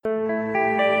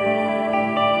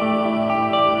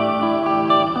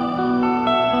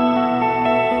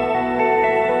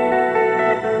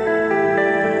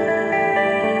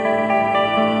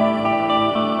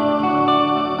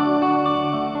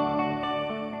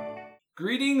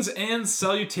Greetings and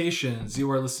salutations. You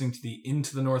are listening to the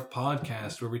Into the North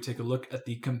podcast, where we take a look at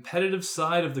the competitive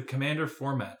side of the Commander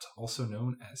format, also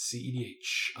known as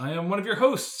CEDH. I am one of your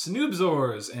hosts,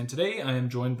 Noobzors, and today I am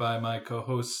joined by my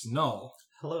co-hosts, Null.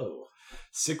 Hello.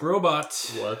 Sick Robot.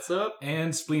 What's up?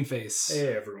 And Spleenface.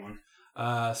 Hey, everyone.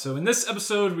 So in this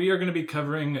episode, we are going to be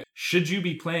covering Should You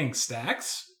Be Playing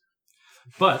Stacks?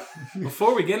 But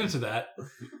before we get into that,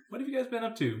 what have you guys been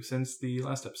up to since the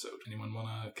last episode? Anyone want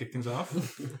to kick things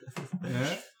off?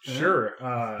 Yeah? Sure.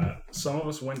 Some of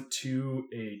us went to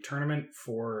a tournament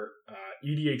for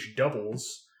EDH doubles,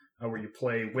 where you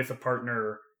play with a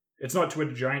partner. It's not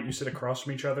Two-Headed Giant. You sit across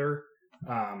from each other,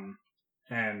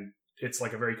 and it's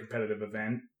like a very competitive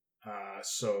event.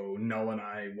 So Null and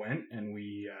I went, and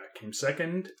we came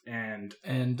second.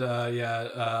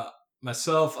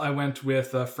 Myself, I went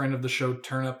with a friend of the show,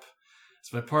 Turnip.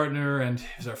 It's my partner, and it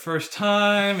was our first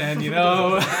time, and we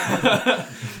went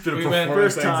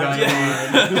first time.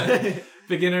 Yeah.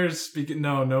 No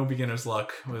beginner's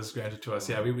luck was granted to us.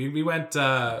 Yeah, we went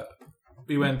to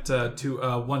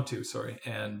 1-2, sorry,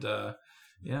 and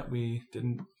we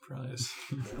didn't prize.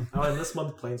 Oh, and this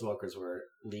month Planeswalkers were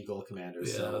legal commanders,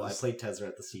 Yeah, so I played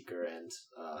Tezzeret the Seeker, and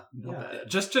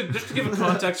Just to give a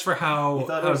context for how it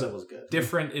was good.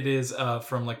 different it is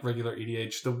from like regular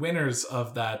EDH. The winners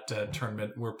of that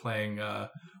tournament were playing.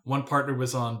 One partner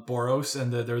was on Boros,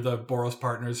 and they're the Boros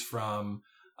partners from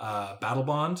Battle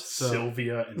Bond. So,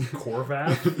 Sylvia and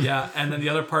Korvath. yeah, and then the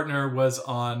other partner was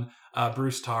on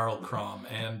Bruce Tarl Crom,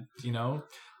 and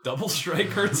double strike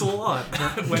hurts a lot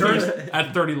when you're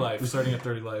at 30 life, starting at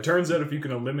 30 life. Turns out if you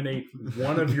can eliminate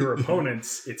one of your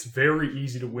opponents, it's very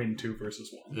easy to win 2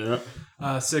 versus 1.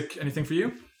 Yeah. Sick, anything for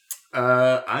you?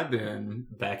 I've been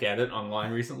back at it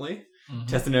online recently,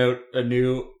 testing out a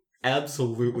new,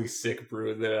 absolutely sick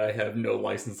brew that I have no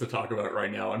license to talk about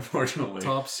right now, unfortunately.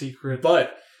 Top secret.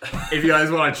 But if you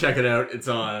guys want to check it out,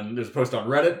 there's a post on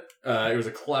Reddit. It was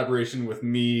a collaboration with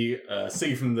me,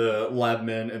 Siggy from the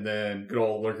Labmen, and then good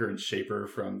old Lurker and Shaper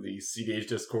from the CDH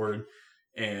Discord.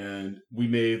 And we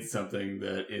made something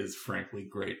that is frankly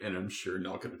great, and I'm sure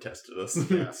Nell can attest to this.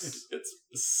 Yes. It's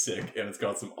sick, and it's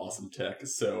got some awesome tech.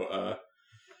 So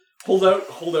hold out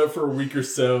for a week or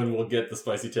so, and we'll get the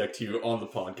spicy tech to you on the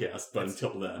podcast. But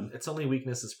until then, Its only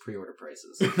weakness is pre-order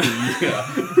prices.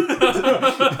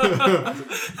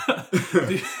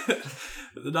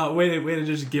 No, way to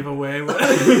just give away.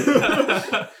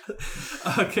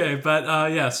 Okay,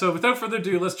 but so without further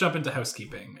ado, let's jump into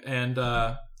housekeeping, and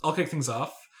I'll kick things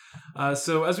off.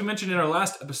 So as we mentioned in our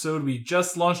last episode, we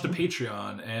just launched a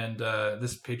Patreon, and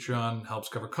this Patreon helps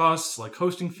cover costs like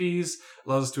hosting fees,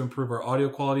 allows us to improve our audio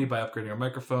quality by upgrading our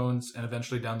microphones, and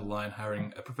eventually down the line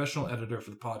hiring a professional editor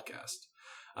for the podcast.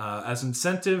 As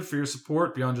incentive for your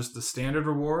support beyond just the standard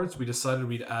rewards, we decided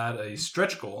we'd add a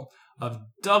stretch goal of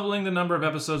doubling the number of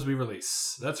episodes we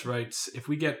release. That's right. If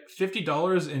we get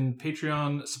 $50 in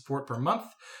Patreon support per month,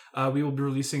 we will be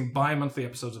releasing bi-monthly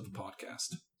episodes of the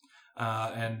podcast.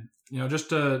 And just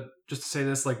to say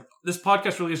this, like, this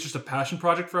podcast really is just a passion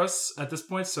project for us at this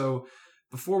point. So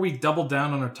before we double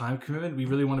down on our time commitment, we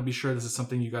really want to be sure this is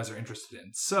something you guys are interested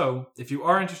in. So if you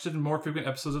are interested in more frequent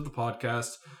episodes of the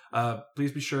podcast,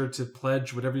 please be sure to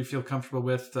pledge whatever you feel comfortable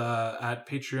with at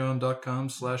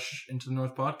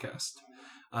patreon.com/IntoTheNorthPodcast.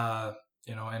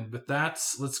 And with that,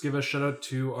 let's give a shout out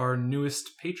to our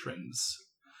newest patrons.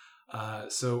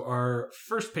 So our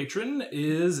first patron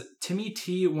is Timmy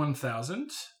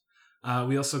T1000.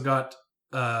 We also got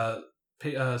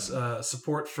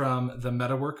support from the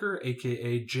Metaworker,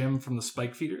 aka Jim from the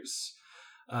Spike Feeders.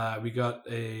 We got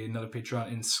another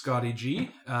Patreon in Scotty G,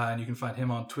 and you can find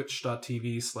him on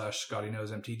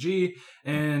twitch.tv/ScottyKnowsMTG.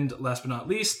 And last but not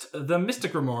least, the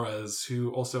Mystic Remoras,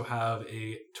 who also have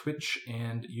a Twitch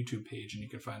and YouTube page, and you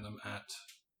can find them at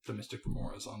the Mystic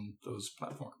Remoras on those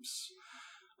platforms.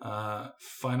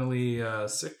 Finally,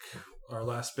 Sick, our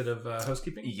last bit of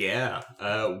housekeeping. yeah,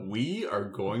 we are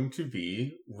going to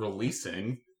be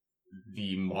releasing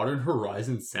the Modern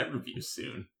Horizon set review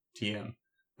soon. TM.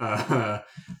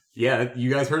 You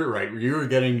guys heard it right. You were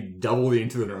getting double the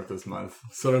Into the North this month.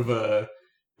 Sort of a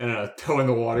toe in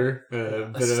the water.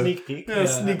 A sneak peek. A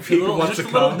sneak peek of what's to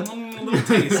come. A little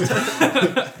taste.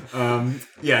 It's going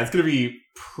to be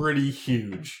pretty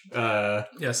huge. So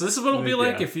this is what it'll be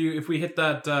like Yeah. if we hit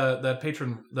that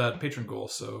patron goal.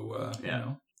 So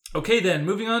Okay, then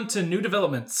moving on to new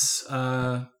developments.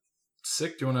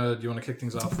 Sick. Do you wanna kick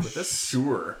things off with this?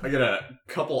 Sure. I got a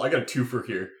twofer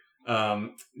here.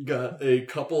 Got a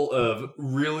couple of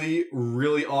really,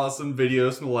 really awesome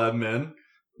videos from the Lab Men.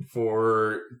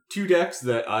 for 2 decks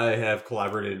that I have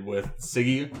collaborated with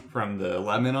Siggy from the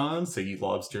Lemon on, Siggy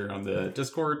Lobster on the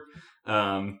Discord.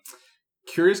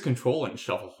 Curious Control and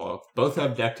Shufflehawk both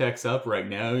have deck techs up right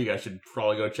now. You guys should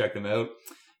probably go check them out.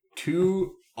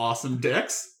 2 awesome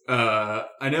decks.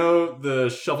 I know the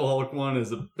Shufflehawk one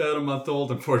is about a month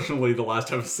old. Unfortunately, the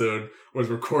last episode was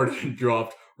recorded and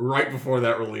dropped right before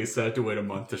that release, so I had to wait a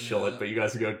month to shill it. But you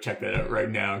guys can go check that out right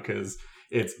now because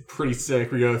it's pretty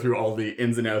sick. We go through all the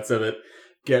ins and outs of it,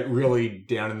 get really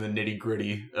down in the nitty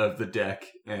gritty of the deck,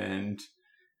 and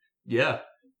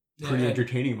pretty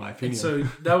entertaining in my opinion. So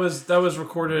that was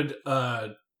recorded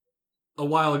a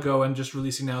while ago and just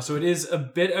releasing now. So it is a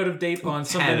bit out of date on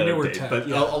some of the newer tech. But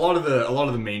a lot of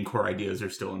the main core ideas are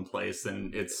still in place,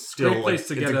 and it's still great place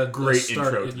to get a great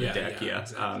intro to the yeah, deck. Yeah,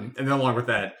 exactly. And then along with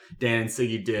that, Dan and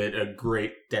Siggy did a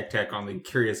great deck tech on the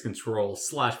Curious Control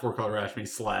 / 4-color Ashby /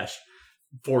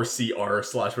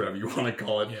 4CR / whatever you want to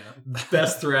call it. Yeah.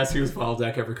 Best Thrasios file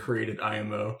deck ever created,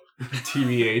 IMO.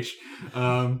 TBH.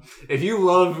 If you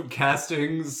love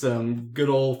casting some good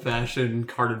old-fashioned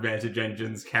card advantage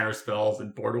engines, counter spells,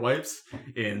 and board wipes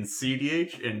in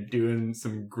CDH and doing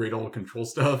some great old control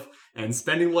stuff and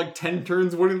spending like 10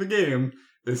 turns winning the game,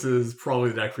 this is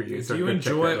probably the deck for you. Do you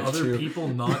enjoy other people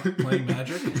not playing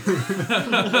Magic?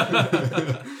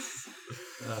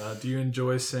 Do you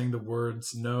enjoy saying the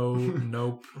words no,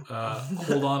 nope,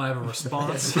 hold on, I have a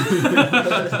response?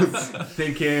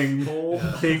 Thinking. All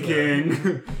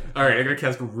right, I'm going to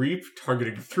cast Reap,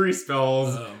 targeting 3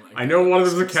 spells. I know one of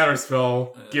them is a counter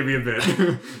spell. Give me a bit.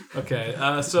 Okay,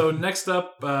 so next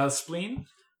up, Spleen.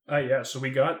 So we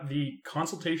got the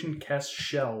Consultation Kess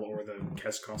Shell, or the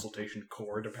Kess Consultation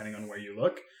Core, depending on where you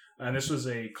look. And this was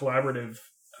a collaborative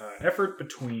effort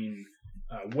between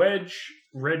Wedge,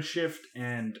 Redshift,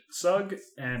 and Sug,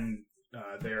 and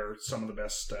they're some of the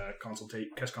best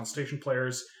Kess Consultation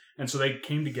players. And so they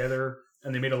came together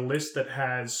and they made a list that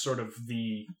has sort of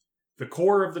the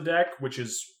core of the deck, which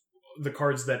is the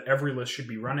cards that every list should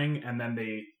be running, and then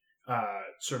they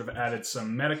sort of added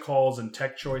some meta calls and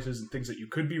tech choices and things that you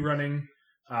could be running.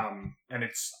 And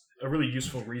it's a really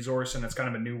useful resource, and it's kind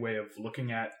of a new way of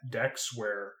looking at decks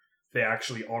where they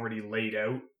actually already laid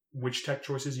out which tech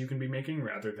choices you can be making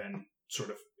rather than sort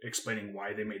of explaining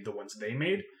why they made the ones they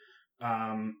made.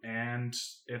 And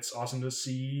it's awesome to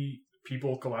see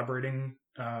people collaborating,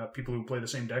 people who play the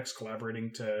same decks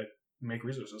collaborating to make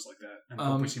resources like that, and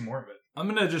hope we see more of it. I'm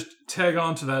going to just tag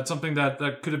on to that. Something that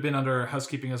could have been under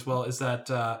housekeeping as well is that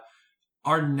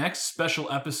our next special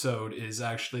episode is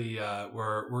actually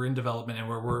we're in development, and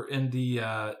we're in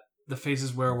the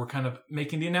phases where we're kind of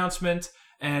making the announcement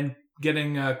and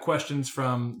getting questions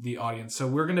from the audience. So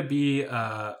we're going to be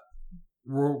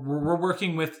we're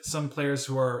working with some players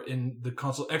who are in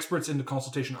the experts in the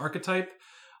consultation archetype.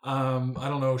 I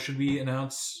don't know. Should we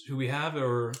announce who we have,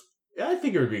 or? Yeah, I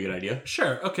think it would be a good idea.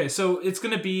 Sure. Okay, so it's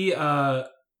going to be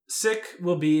Sick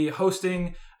will be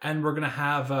hosting, and we're going to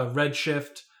have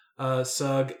Redshift,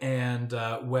 Sug, and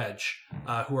Wedge,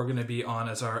 who are going to be on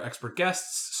as our expert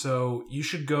guests. So you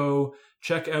should go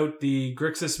check out the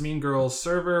Grixis Mean Girls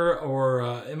server,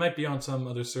 or it might be on some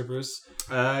other servers.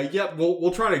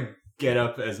 We'll try to get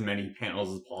up as many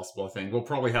panels as possible. I think we'll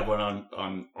probably have one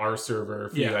on our server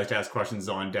for you guys to ask questions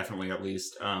on. Definitely, at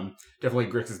least. Definitely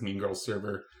Grixis Mean Girls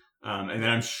server. And then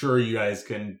I'm sure you guys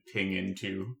can ping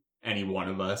into any one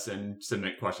of us and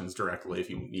submit questions directly if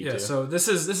you need to. Yeah, so this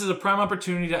is a prime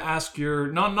opportunity to ask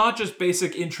your not just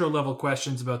basic intro level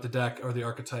questions about the deck or the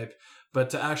archetype, but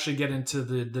to actually get into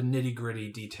the nitty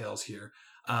gritty details here.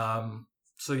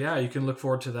 So yeah, you can look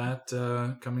forward to that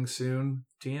coming soon.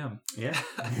 TM. Yeah.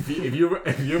 if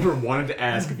you ever wanted to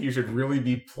ask if you should really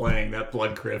be playing that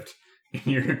Blood Crypt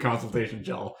in your consultation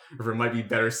gel, or if it might be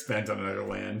better spent on another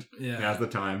land, now's the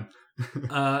time.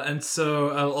 And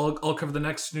so I'll cover the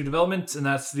next new development, and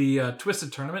that's the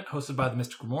Twisted Tournament hosted by the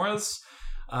Mystic Remoras.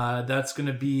 That's going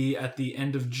to be at the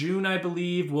end of June, I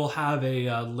believe. We'll have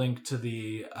a link to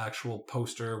the actual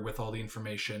poster with all the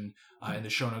information in the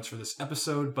show notes for this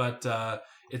episode. But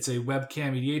it's a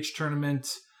webcam EDH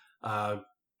tournament.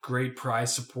 Great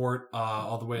prize support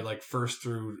all the way like 1st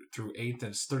through 8th, and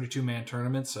it's 32-man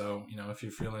tournament. So if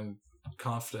you're feeling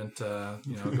confident,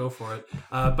 go for it.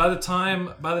 By the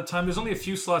time there's only a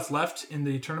few slots left in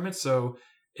the tournament, so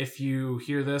if you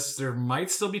hear this, there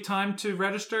might still be time to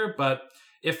register, but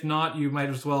if not, you might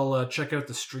as well check out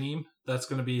the stream that's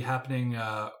going to be happening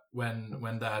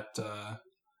when that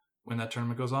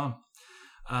tournament goes on.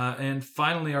 And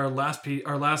finally, our last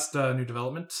new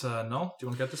development. Null, do you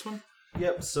want to get this one?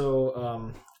 Yep.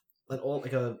 So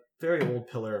a very old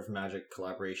pillar of Magic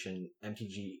collaboration,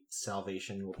 MTG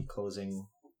Salvation, will be closing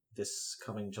this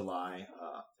coming July,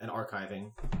 and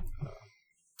archiving.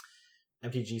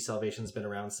 MTG Salvation's been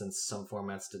around since some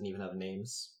formats didn't even have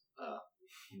names.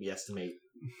 We estimate,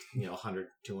 100,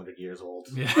 200 years old.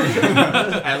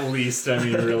 Yeah. At least, I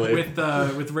mean, really. With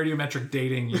radiometric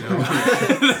dating,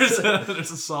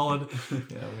 there's a solid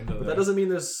window. But that doesn't mean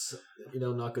there's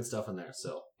not good stuff in there.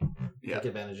 So Yeah. take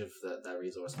advantage of that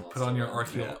resource. While it's Put on still your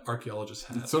around. archaeologist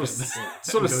hat. It's sort of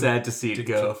Go sad to see it dig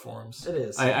go. through the forums. It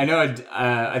is. I know.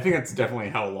 I think that's definitely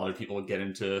how a lot of people get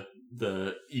into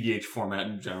the EDH format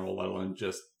in general, let alone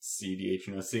just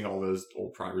CEDH. Seeing all those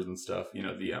old primers and stuff.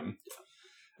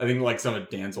 I think like some of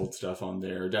Dan's old stuff on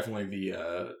there. Definitely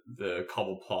the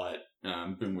Cobblepot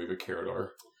Boomweaver Carador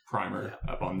primer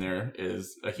up on there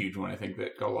is a huge one. I think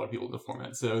that got a lot of people into the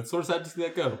format. So it's sort of sad to see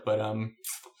that go. But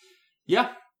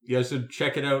you guys should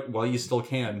check it out while you still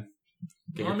can.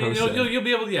 You'll be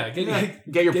able to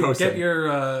get your post. Get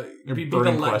your be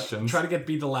burning the questions. Try to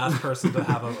be the last person to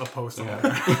have a post on there.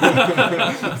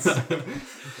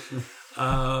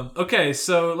 Okay,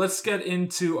 so let's get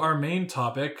into our main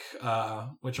topic,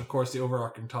 which of course the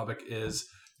overarching topic is,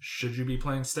 should you be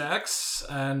playing stacks?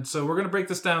 And so we're going to break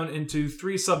this down into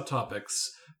 3 subtopics.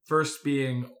 First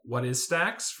being, what is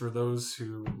stacks, for those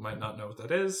who might not know what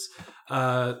that is.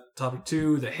 Topic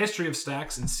 2, the history of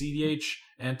stacks in CDH.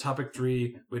 And topic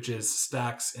 3, which is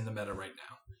stacks in the meta right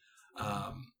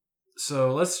now.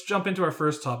 So let's jump into our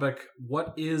first topic.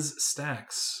 What is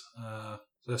stacks?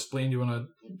 So Splane, do you want to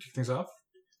kick things off?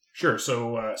 Sure.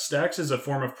 So Stacks is a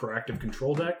form of proactive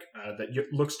control deck that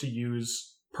looks to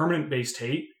use permanent-based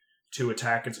hate to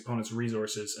attack its opponent's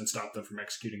resources and stop them from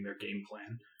executing their game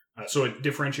plan. So it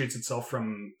differentiates itself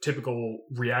from typical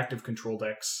reactive control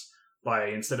decks by,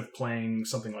 instead of playing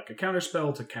something like a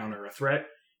counterspell to counter a threat,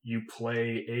 you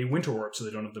play a Winter Warp so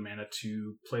they don't have the mana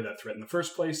to play that threat in the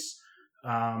first place.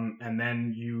 And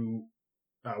then you...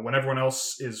 when everyone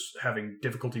else is having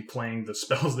difficulty playing the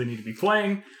spells they need to be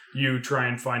playing, you try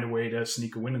and find a way to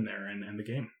sneak a win in there and end the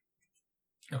game.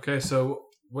 Okay, so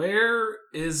where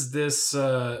is this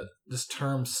this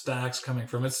term stacks coming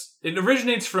from? It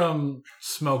originates from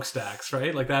smokestacks,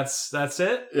 right? Like that's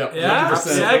it. Yeah, yeah,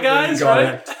 guys, Got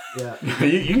right? it. Yeah.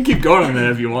 you can keep going on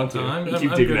that if you want to. I'm keep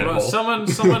good. digging that Well, hole.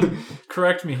 someone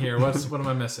correct me here. What am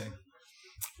I missing?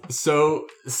 So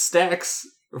stacks,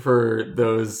 for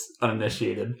those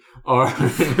uninitiated, are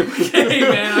Hey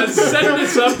man, I was setting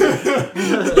this up.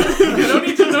 No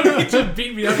need to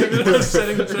beat me up. I was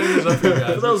setting this up for you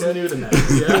guys. For those new to that.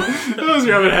 Yeah. those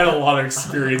who haven't had a lot of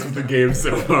experience with the game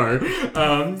so far.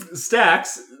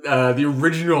 Stacks, the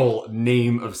original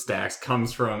name of Stacks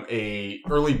comes from a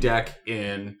early deck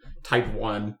in Type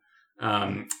 1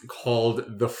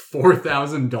 called the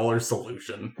 $4,000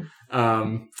 Solution,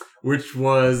 which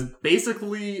was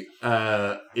basically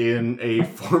in a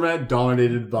format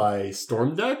dominated by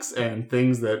storm decks and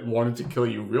things that wanted to kill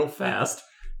you real fast.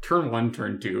 Turn 1,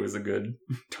 turn 2 is a good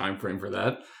time frame for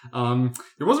that.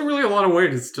 There wasn't really a lot of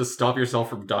ways to stop yourself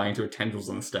from dying to a Tendrils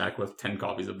in the stack with 10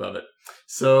 copies above it.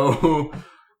 So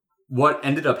what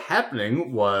ended up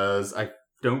happening was, I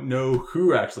don't know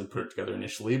who actually put it together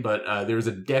initially, but there was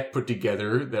a deck put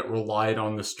together that relied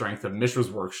on the strength of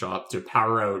Mishra's Workshop to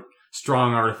power out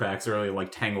strong artifacts early,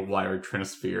 like Tangled Wire,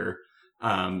 Trinisphere,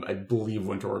 I believe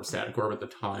Winter Orb, Static Orb at the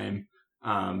time.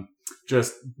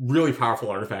 Just really powerful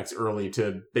artifacts early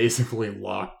to basically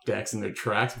lock decks in their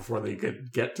tracks before they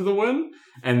could get to the win,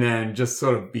 and then just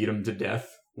sort of beat them to death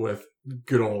with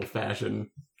good old-fashioned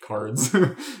cards.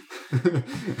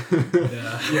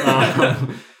 Yeah.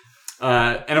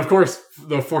 And of course,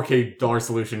 the $4K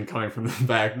solution coming from the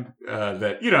back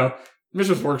that,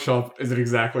 Mishra's Workshop isn't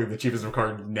exactly the cheapest of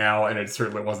card now, and it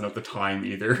certainly wasn't at the time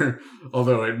either,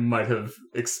 although it might have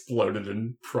exploded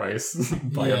in price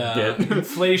by a bit.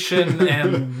 Inflation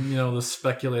and, the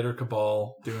speculator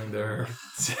cabal doing their...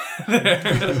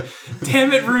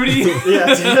 Damn it, Rudy!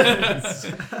 Yeah.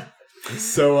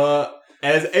 So,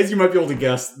 as you might be able to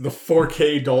guess, the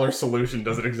 $4K solution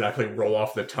doesn't exactly roll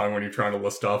off the tongue when you're trying to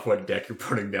list off what deck you're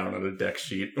putting down on a deck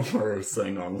sheet or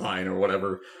saying online or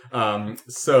whatever.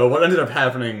 So what ended up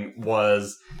happening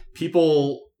was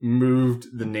people moved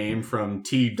the name from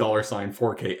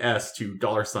 $4KS to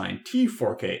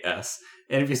 $T4KS.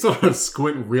 And if you sort of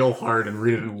squint real hard and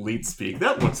read it in elite speak,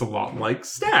 that looks a lot like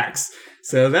stacks.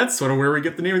 So that's sort of where we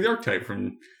get the name of the archetype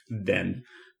from then.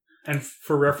 And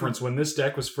for reference, when this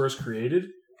deck was first created,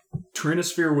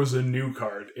 Trinisphere was a new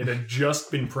card. It had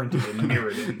just been printed in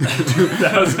Mirrodin in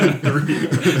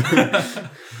 2003.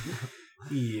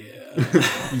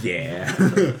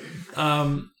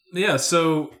 Yeah.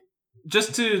 So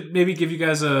just to maybe give you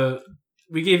guys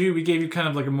we gave you kind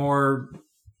of like a more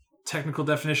technical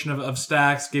definition of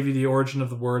stacks, give you the origin of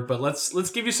the word, but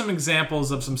let's give you some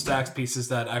examples of some stacks pieces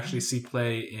that actually see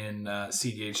play in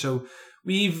CDH. So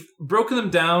we've broken them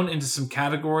down into some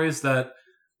categories that,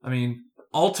 I mean,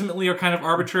 ultimately are kind of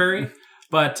arbitrary,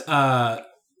 but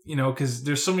because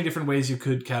there's so many different ways you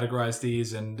could categorize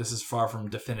these, and this is far from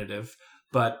definitive.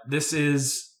 But this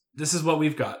is what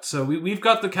we've got. So we've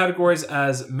got the categories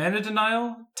as mana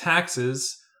denial,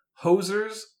 taxes,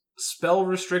 hosers, spell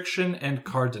restriction, and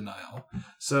card denial.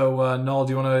 So Null,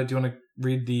 do you want to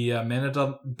read the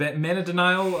mana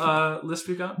denial list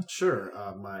we've got? Sure.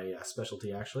 My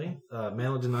specialty, actually.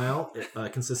 Mana denial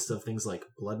consists of things like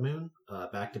Blood Moon,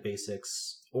 Back to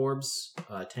Basics, Orbs,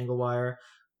 Tanglewire,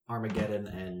 Armageddon,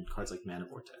 and cards like Mana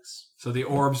Vortex. So the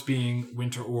orbs being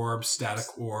Winter Orb, Static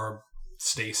Orb,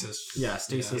 Stasis. Yeah,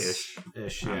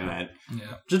 Stasis-ish. Yeah.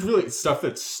 Just really stuff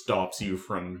that stops you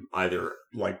from either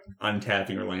like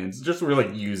untapping your lands, just really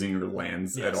like using your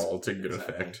lands at all to good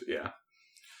effect. Yeah.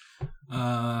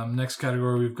 Next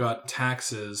category, we've got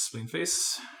taxes. Spleen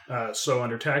Face. So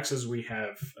under taxes, we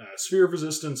have Sphere of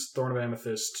Resistance, Thorn of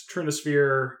Amethyst,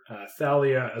 Trinisphere,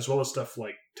 Thalia, as well as stuff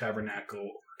like Tabernacle,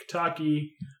 Kitaki,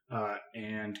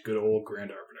 and good old Grand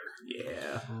Arbiter.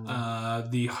 Yeah.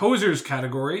 The hosers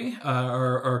category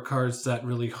are cards that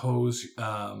really hose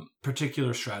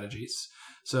particular strategies.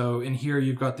 So in here,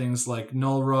 you've got things like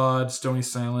Null Rod, Stony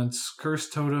Silence, Curse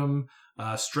Totem,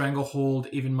 Stranglehold,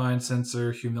 Even Mind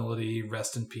Sensor, Humility,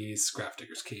 Rest in Peace,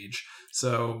 Grafdigger's Cage.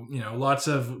 So, lots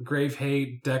of grave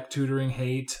hate, deck tutoring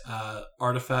hate,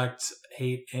 artifact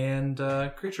hate, and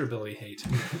creature ability hate.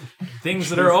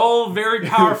 Things that are all very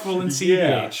powerful in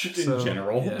CDH. In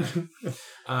general. Yeah.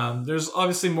 There's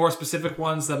obviously more specific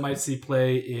ones that might see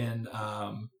play in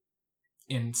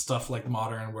stuff like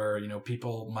Modern, where,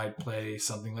 people might play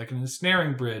something like an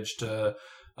Ensnaring Bridge to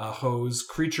hose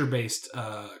creature-based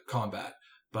combat.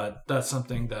 But that's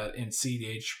something that in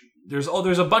CDH, there's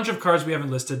a bunch of cards we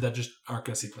haven't listed that just aren't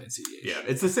going to see play in CDH. Yeah,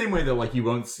 it's the same way that like you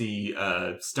won't see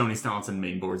Stony Silence and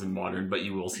main boards in Modern, but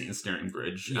you will see Ensnaring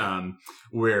Bridge,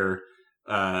 where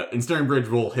Ensnaring Bridge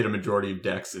will hit a majority of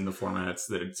decks in the formats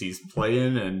that it sees play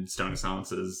in, and Stony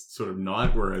Silence is sort of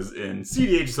not, whereas in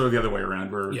CDH it's sort of the other way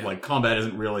around, where like combat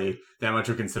isn't really that much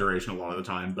of a consideration a lot of the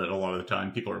time, but a lot of the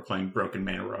time people are playing broken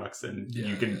mana rocks, and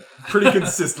you can pretty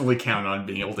consistently count on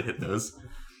being able to hit those.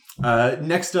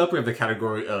 Next up, we have the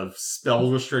category of spell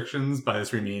restrictions. By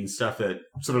this we mean stuff that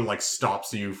sort of like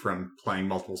stops you from playing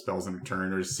multiple spells in a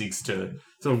turn, or seeks to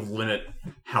sort of limit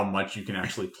how much you can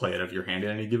actually play out of your hand at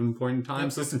any given point in time.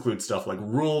 So this includes stuff like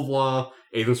Rule of Law,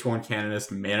 Aethersworn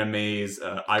Canonist, Mana Maze,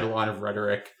 Eidolon of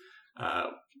Rhetoric,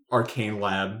 Arcane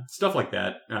Lab, stuff like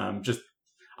that. Just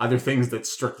either things that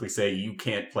strictly say you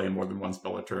can't play more than one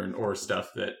spell a turn, or stuff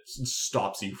that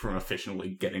stops you from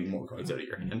efficiently getting more cards out of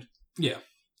your hand. Yeah.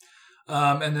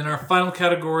 And then our final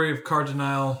category of card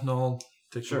denial, Noel,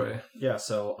 take it away. Yeah,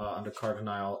 so under card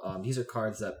denial, these are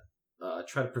cards that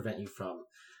try to prevent you from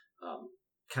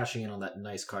cashing in on that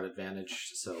nice card advantage.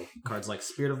 So cards like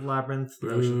Spirit of Labyrinth,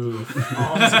 Ocean Thief,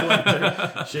 Alms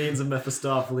Collector, Shades of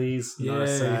Mephistopheles,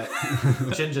 Narset,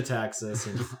 Jin-Gitaxias,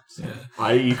 and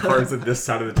i.e. cards that this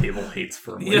side of the table hates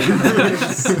firmly.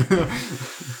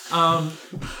 And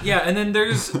then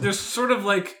there's sort of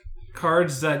like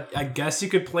cards that I guess you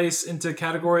could place into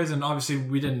categories, and obviously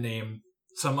we didn't name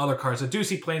some other cards that do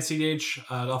see play in CDH.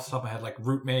 Off the top of my head, like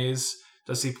Root Maze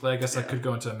does see play. I guess that could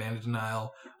go into Mana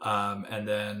Denial. And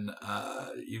then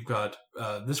you've got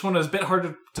this one is a bit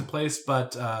hard to place,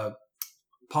 but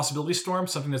Possibility Storm,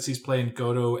 something that sees play in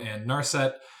Godo and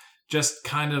Narset, just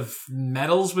kind of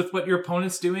meddles with what your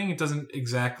opponent's doing. It doesn't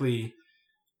exactly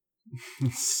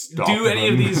do any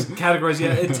of these categories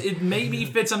yet. It maybe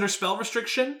fits under spell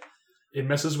restriction. It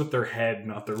messes with their head,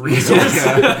 not their resources.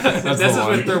 It messes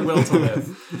with their will to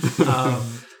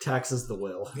live. Taxes the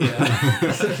will.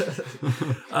 Yeah.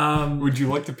 Would you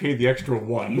like to pay the extra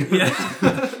one?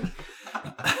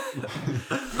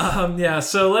 Yeah.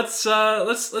 So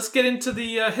let's get into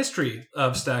the history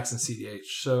of stacks in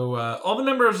CDH. So all the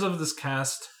members of this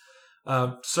cast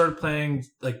started playing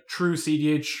like true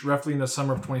CDH roughly in the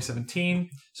summer of 2017.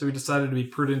 So we decided to be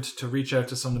prudent to reach out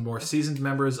to some of the more seasoned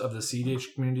members of the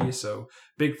CDH community. So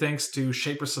big thanks to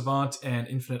Shaper Savant and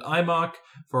Infinite IMOC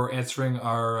for answering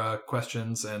our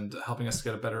questions and helping us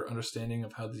get a better understanding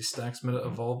of how these stacks meta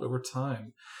evolved over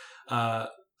time.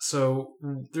 So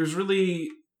there's really...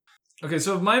 Okay,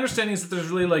 so my understanding is that there's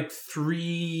really like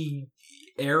 3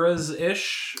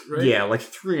 eras-ish, right? Yeah, like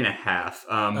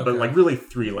 3.5. But like really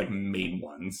 3 like main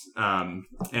ones.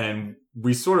 And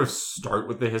we sort of start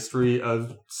with the history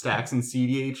of stacks in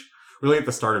CDH, really at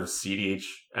the start of CDH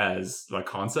as the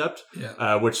concept,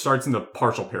 which starts in the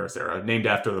Partial Paris era, named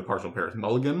after the Partial Paris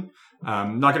Mulligan.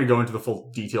 I'm not going to go into the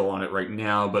full detail on it right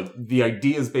now, but the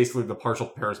idea is basically the Partial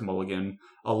Paris Mulligan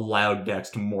allowed decks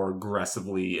to more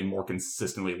aggressively and more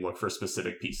consistently look for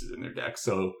specific pieces in their deck.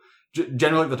 So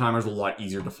generally at the time, it was a lot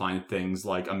easier to find things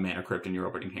like a Mana Crypt in your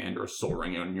opening hand or a Soul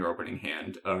Ring in your opening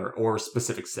hand or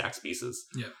specific stacks pieces.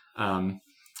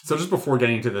 So just before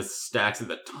getting into the stacks at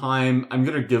the time, I'm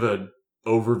going to give an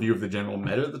overview of the general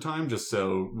meta at the time just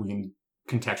so we can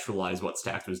contextualize what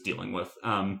stacks was dealing with.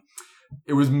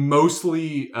 It was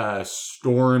mostly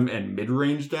Storm and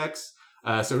mid-range decks.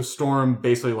 So Storm,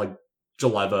 basically like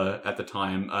Jaleva at the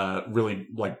time, really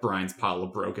like Brian's Pile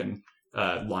of Broken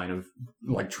line of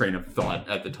like train of thought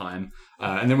at the time.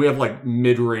 And then we have like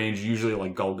mid-range, usually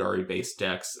like Golgari based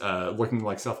decks, looking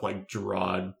like stuff like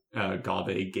Gerard,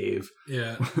 Gave, Gave.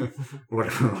 Yeah.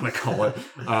 Whatever you want to call it.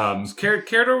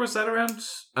 Carador, was that around?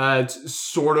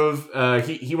 Sort of.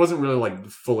 He wasn't really like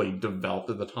fully developed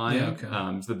at the time. Yeah, okay.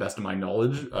 To the best of my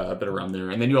knowledge, but around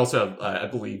there. And then you also have, I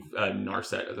believe,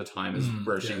 Narset at the time is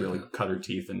where she really cut her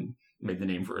teeth and made the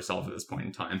name for herself at this point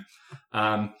in time.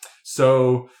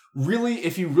 So really,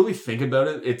 if you really think about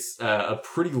it, it's a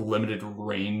pretty limited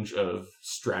range of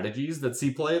strategies that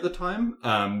see play at the time.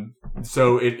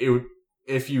 So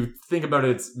if you think about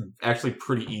it, it's actually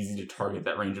pretty easy to target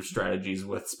that range of strategies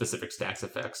with specific stacks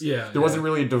effects. There wasn't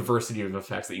really a diversity of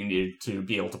effects that you needed to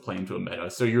be able to play into a meta.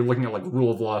 So you're looking at like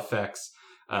Rule of Law effects,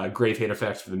 Grave Hate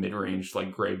effects for the mid-range,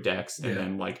 like Grave decks, and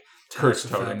then like Curse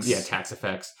Totems, tax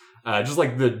effects. Just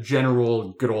like the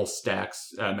general good old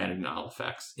stacks, Mana Denial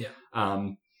effects.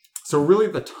 So really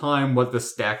at the time, what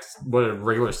a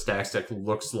regular stacks deck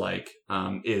looks like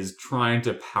is trying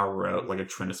to power out like a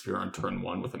Trinisphere on turn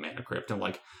 1 with a Mana Crypt and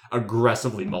like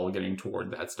aggressively mulliganing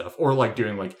toward that stuff. Or like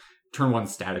doing like turn 1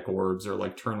 Static Orbs or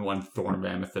like turn 1 Thorn of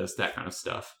Amethyst, that kind of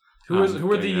stuff. Who are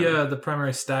the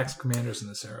primary stacks commanders in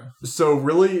this era? So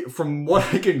really, from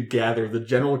what I can gather, the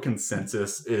general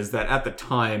consensus is that at the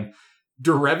time,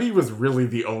 Derevi was really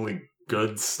the only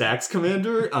good stacks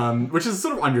commander, which is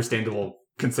sort of understandable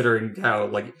considering how,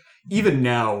 like, even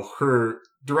now,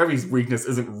 Derevi's weakness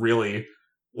isn't really,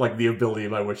 like, the ability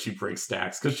by which she breaks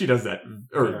stacks, because she does that,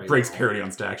 or breaks parity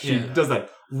on stacks. She does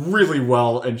that really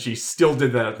well, and she still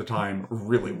did that at the time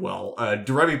really well.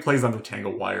 Derevi plays under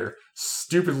Tangle Wire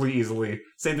stupidly easily.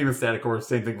 Same thing with Static Orb,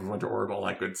 same thing with Winter Orb, all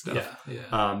that good stuff.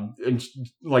 And,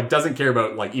 like, doesn't care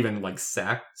about, like, even, like,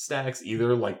 stacks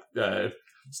either, like,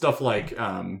 stuff like,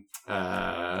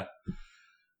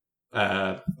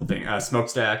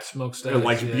 Smokestack.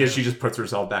 Because she just puts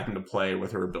herself back into play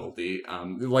with her ability.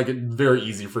 Like, it's very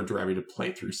easy for Derevi to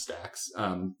play through stacks.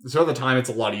 So at the time, it's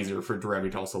a lot easier for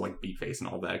Derevi to also, like, beat face and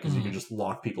all that, because you can just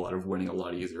lock people out of winning a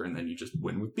lot easier, and then you just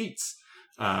win with beats.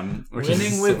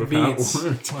 Winning with beats.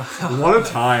 What a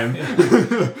time.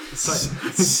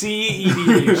 CEDH.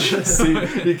 See,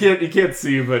 you can't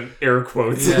see, but air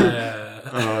quotes.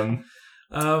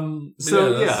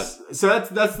 So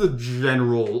that's the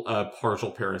general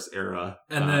partial Paris era,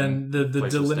 and then the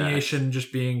delineation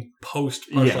just being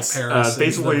post partial Paris.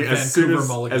 Basically, as soon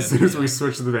as we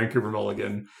switch to the Vancouver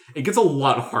Mulligan, it gets a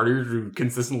lot harder to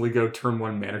consistently go turn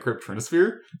 1 Mana Crypt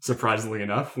Trinisphere. Surprisingly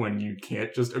enough, when you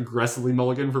can't just aggressively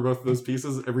mulligan for both of those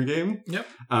pieces every game.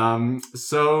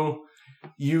 So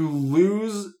you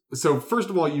lose. So first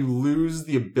of all, you lose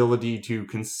the ability to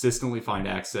consistently find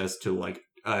access to like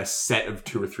a set of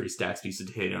 2 or 3 stacks pieces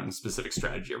to hit on a specific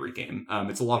strategy every game.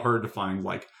 It's a lot harder to find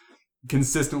like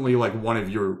consistently like one of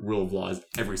your Rule of Laws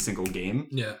every single game.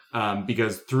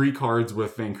 Because 3 cards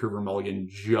with Vancouver Mulligan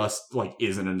just like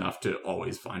isn't enough to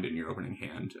always find in your opening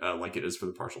hand, like it is for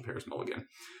the Partial Paris Mulligan.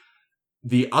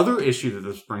 The other issue that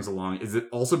this brings along is it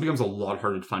also becomes a lot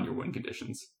harder to find your win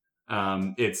conditions.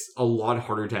 It's a lot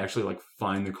harder to actually like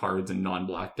find the cards in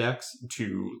non-black decks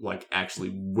to like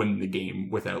actually win the game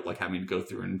without like having to go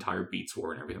through an entire beats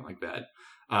war and everything like that.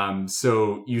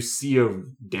 So you see a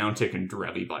downtick in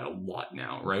Derevi by a lot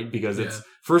now, right? Because it's,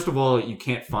 first of all, you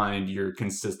can't find your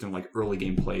consistent like early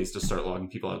game plays to start logging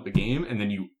people out of the game. And then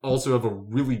you also have a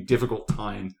really difficult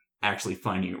time actually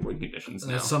finding your win conditions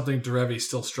now. That's something Derevi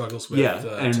still struggles with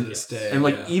to this day. And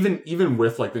like even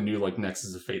with like the new like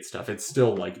Nexus of Fate stuff, it's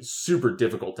still like super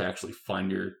difficult to actually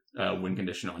find your win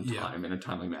condition on time in a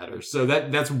timely manner. So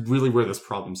that's really where this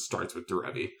problem starts with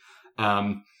Derevi.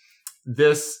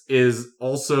 This is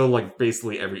also like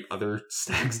basically every other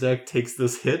stacks deck takes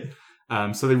this hit.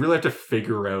 So they really have to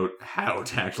figure out how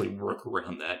to actually work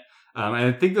around that. And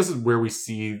I think this is where we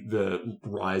see the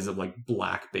rise of like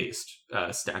black-based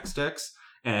stacks decks.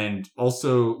 and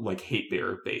also like hate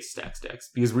bear based stack decks,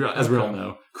 because as we all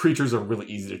know, creatures are really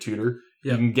easy to tutor.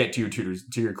 Yeah. You can get to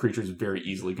your creatures very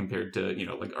easily compared to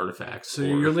like artifacts. So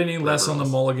you're leaning less on the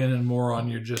else. mulligan and more on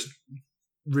your just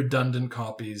redundant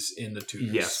copies in the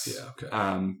tutors. Yes. Yeah.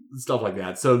 Okay. Stuff like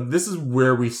that. So this is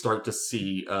where we start to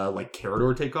see like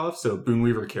Carador take off. So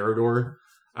Boonweaver Carador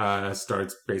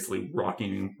starts basically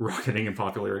rocketing in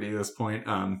popularity at this point.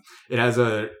 It has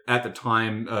at the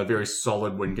time a very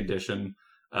solid win condition.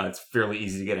 It's fairly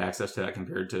easy to get access to that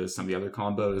compared to some of the other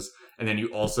combos. And then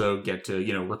you also get to,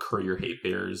 recur your hate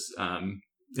bears, and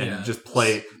just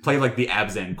play like the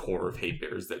Abzan core of hate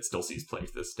bears that still sees play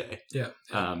to this day. Yeah.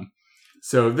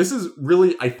 So this is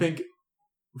really, I think,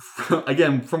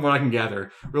 again, from what I can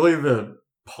gather, really the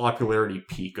popularity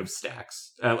peak of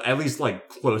stacks, at least like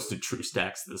close to true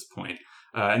stacks at this point.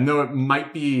 And though it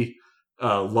might be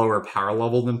lower power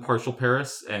level than Partial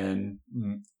Paris and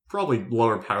probably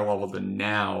lower power level than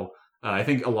now, I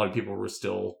think a lot of people were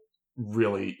still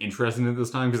really interested in it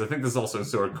this time, because I think this also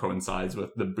sort of coincides with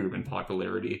the boom in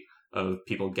popularity of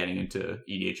people getting into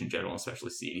EDH in general, especially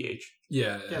CEDH.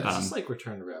 Yeah. This is like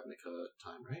Return to Ravnica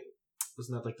time, right?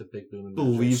 Wasn't that like the big boom in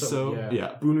Believe Magic? so.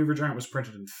 Yeah. Boonweaver Giant was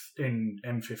printed in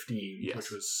M15, Yes.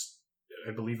 which was,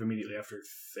 I believe, immediately after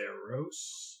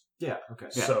Theros. Yeah, okay.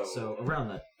 Yeah. So around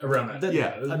that. Around that. That-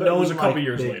 Yeah. But it was a couple like,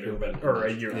 years big later, boom or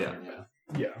a in year Magic, later. yeah.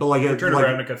 Yeah. But like Return like,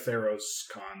 to Ravnica, Theros,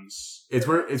 cons. it's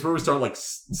where we start like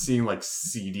seeing like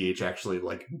CDH actually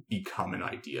like become an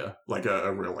idea, like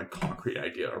a real like concrete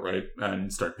idea, right?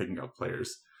 And start picking up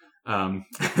players. And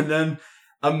then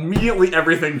immediately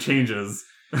everything changes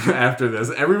after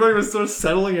this. Everybody was sort of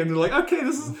settling in. They're like, okay,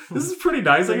 this is pretty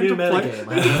nice. I get to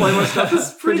play more stuff. This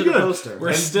is pretty Printed a good. poster.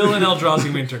 We're still in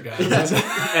Eldrazi Winter, guys.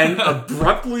 And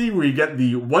abruptly we get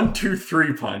the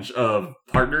 1-2-3 punch of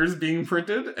partners being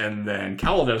printed, and then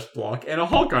Kaladesh block and a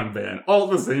Hulk-on ban all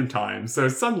at the same time. So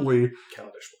suddenly, Kaladesh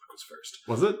block was first.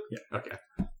 was it? Yeah. Okay.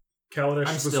 Kaladesh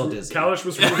I'm was still dizzy. Kaladesh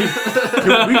was we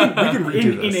can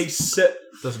redo in a this. set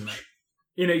Doesn't matter.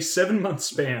 in a 7-month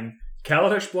span.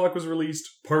 Kaladesh block was released,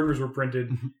 partners were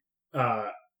printed,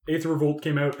 Aether Revolt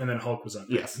came out, and then Hulk was unbanned.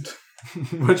 Yes.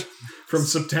 Which From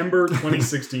September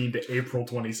 2016 to April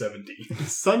 2017.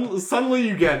 suddenly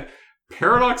you get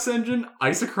Paradox Engine,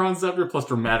 Isochron Scepter plus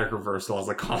Dramatic Reversal as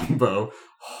a combo.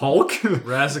 Hulk,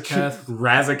 Razaketh.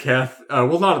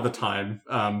 Well, not at the time.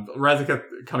 Razaketh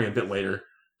coming a bit later,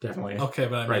 definitely. Okay,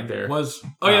 but I mean, Right there. was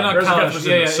not Razaketh Kaladesh. was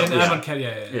Yeah, in yeah, the and summer.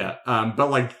 Amonkhet, yeah. But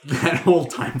like that whole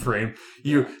time frame,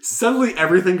 you suddenly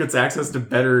everything gets access to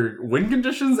better win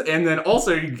conditions, and then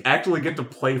also you actually get to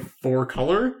play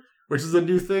 4-color, which is a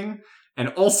new thing. And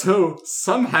also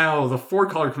somehow the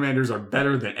 4-color commanders are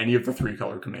better than any of the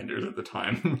 3-color commanders at the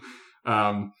time.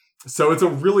 So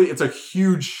it's a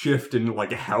huge shift in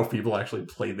like how people actually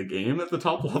play the game at the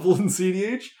top level in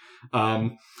CDH.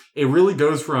 It really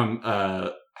goes from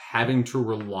having to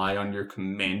rely on your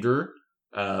commander,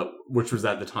 which was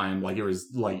at the time like it was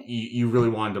like you really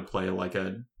wanted to play like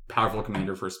a powerful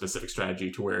commander for a specific strategy,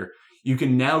 to where you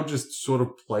can now just sort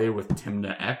of play with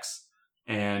Tymna X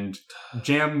and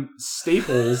jam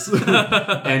staples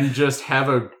and just have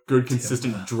a good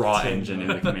consistent draw engine in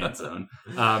the command zone.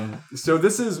 So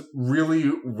this is really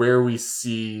where we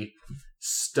see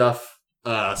stuff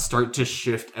start to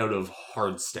shift out of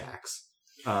hard stacks.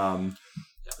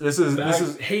 This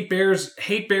is Hate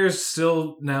Bears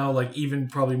still now like even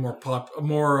probably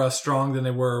more strong than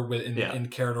they were in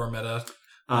Carador meta.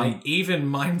 Even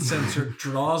Mind Sensor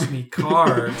draws me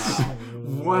cards.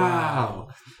 Wow.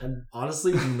 And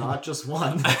honestly, not just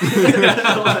one. like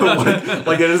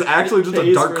it is actually just a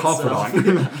Pays dark for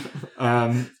confidant.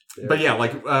 itself. But yeah,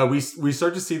 like we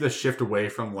start to see the shift away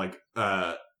from like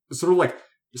sort of like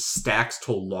stacks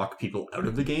to lock people out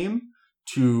of the game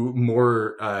to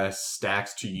more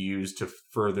stacks to use to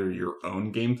further your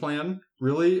own game plan,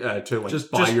 really, to like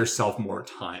buy yourself more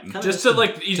time. Just to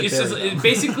like, to it's bury them.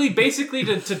 basically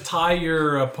to tie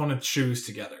your opponent's shoes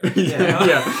together.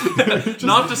 Yeah.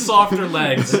 Not the softer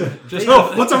legs. Just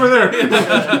Oh, what's over there?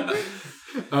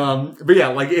 But yeah,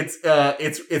 like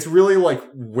it's really like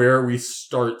where we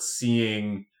start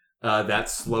seeing that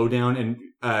slowdown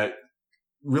and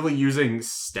really using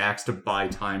stacks to buy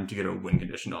time to get a win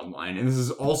condition online. And this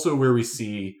is also where we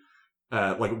see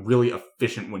like really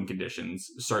efficient win conditions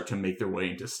start to make their way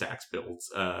into stacks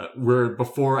builds. Where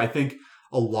before, I think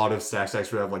a lot of stacks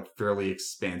would have like fairly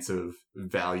expansive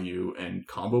value and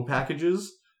combo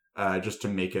packages. Just to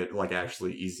make it like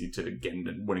actually easy to get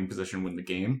into winning position, win the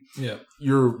game. Yeah.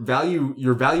 Your value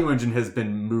engine has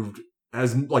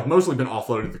like mostly been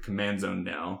offloaded to the command zone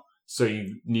now. So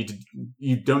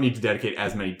you don't need to dedicate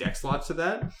as many deck slots to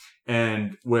that.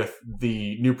 And with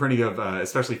the new printing of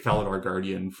especially Felidar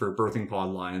Guardian for Birthing Pod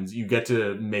Lions, you get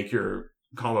to make your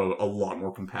combo a lot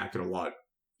more compact and a lot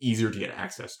easier to get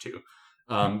access to.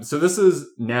 So this is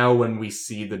now when we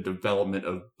see the development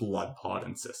of Blood Pod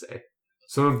and Sisay.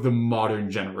 Sort of the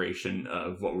modern generation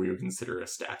of what we would consider a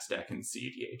stacks deck in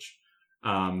CEDH.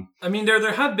 I mean,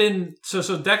 there have been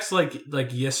so decks like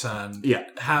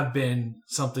Yisan have been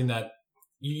something that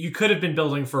you could have been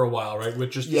building for a while, right? With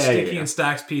just sticky and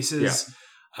stacks pieces,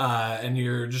 and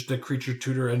you're just a creature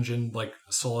tutor engine like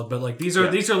solid. But like these are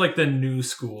like the new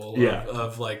school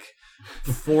of like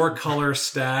 4-color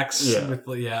stacks with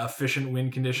efficient win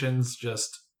conditions,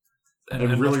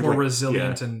 and really much more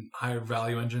resilient and higher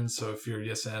value engines. So if your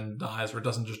Yisan dies, or it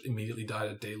doesn't just immediately die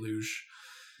to Deluge.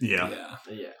 Yeah.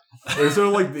 So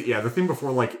like the thing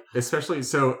before, like especially,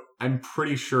 so I'm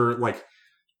pretty sure like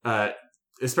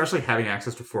especially having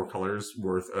access to 4 colors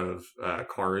worth of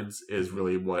cards is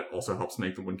really what also helps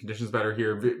make the win conditions better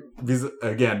here. Because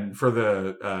again, for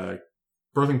the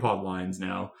Birthing Pod lines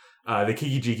now, the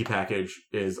Kiki-Jiki package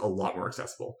is a lot more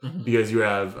accessible because you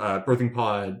have Birthing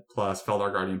Pod plus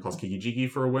Felidar Guardian plus Kiki-Jiki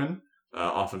for a win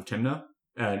off of Tymna,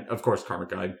 and of course Karmic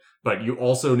Guide. But you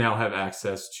also now have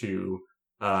access to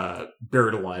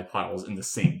Buried Alive piles in the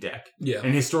same deck. Yeah.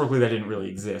 And historically that didn't really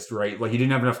exist, right? Like you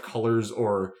didn't have enough colors,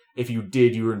 or if you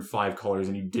did, you were in 5 colors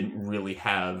and you didn't really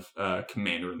have a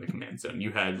commander in the command zone.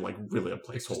 You had like really a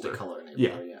placeholder. Just a color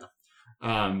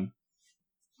enabler,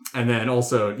 and then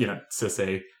also,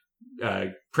 Sisay,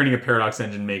 printing a Paradox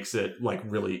Engine makes it like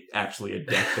really actually a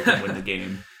deck that can win the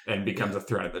game and becomes a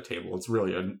threat at the table. It's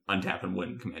really an untap and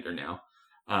win commander now.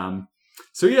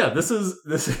 So this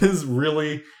is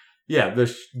really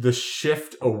the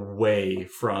shift away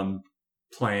from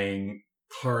playing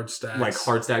hard stacks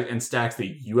and stacks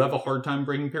that you have a hard time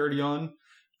breaking parity on,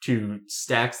 to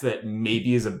stacks that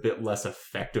maybe is a bit less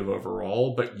effective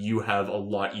overall, but you have a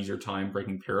lot easier time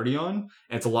breaking parity on,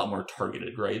 and it's a lot more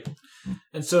targeted, right?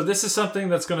 And so this is something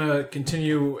that's going to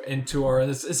continue into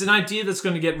it's an idea that's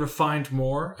going to get refined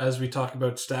more as we talk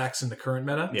about stacks in the current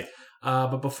meta. Yeah.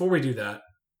 But before we do that,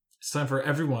 it's time for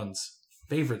everyone's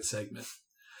favorite segment.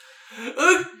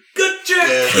 Good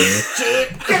check.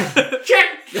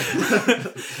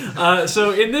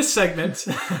 So in this segment,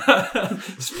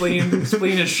 Spleen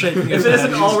is shaking his head. If it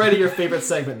isn't already your favorite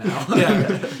segment now.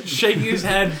 Shaking his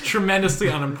head, tremendously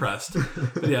unimpressed.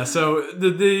 But so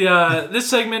the this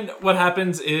segment, what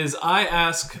happens is I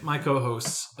ask my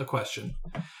co-hosts a question,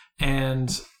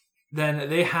 and then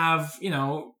they have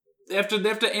they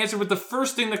have to answer with the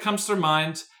first thing that comes to their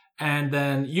mind. And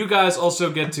then you guys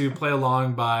also get to play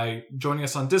along by joining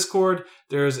us on Discord.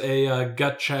 There's a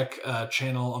gut check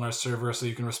channel on our server, so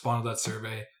you can respond to that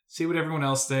survey, see what everyone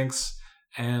else thinks,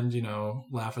 and,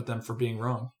 laugh at them for being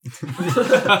wrong.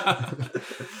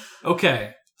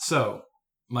 Okay, so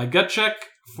my gut check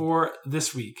for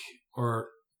this week, or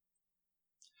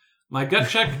my gut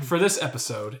check for this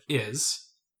episode is,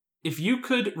 if you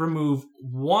could remove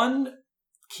one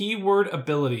keyword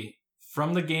ability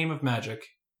from the game of Magic,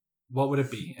 what would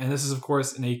it be? And this is, of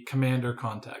course, in a commander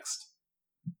context.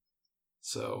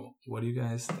 So, what do you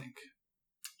guys think?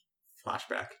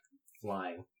 Flashback.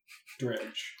 Flying.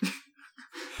 Dredge.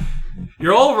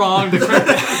 You're all wrong.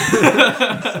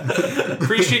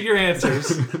 Appreciate your answers.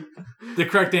 The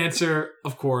correct answer,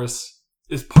 of course,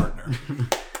 is partner.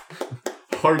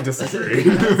 Hard disagree.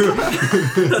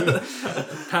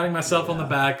 Patting myself on the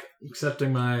back,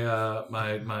 accepting my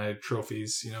my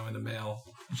trophies, in the mail.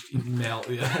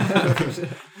 Yeah.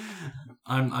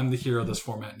 I'm the hero this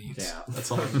format needs. Yeah.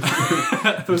 That's all. If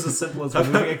it was as simple as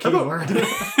removing a keyword.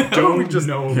 Don't just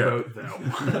know about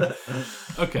them.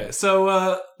 Okay,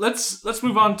 so let's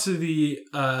move on to the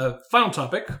final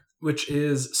topic, which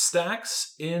is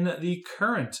stacks in the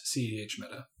current CEDH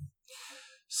meta.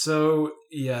 So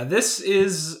this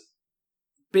is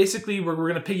basically we're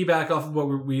going to piggyback off of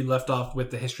what we left off with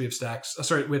the history of stacks.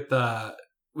 With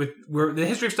the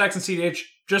history of stacks in CEDH,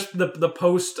 just the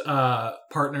post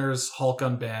partners Hulk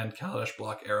Unbanned Kaladesh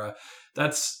block era.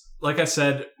 That's, like I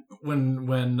said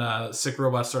when Sick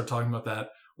Robots started talking about that.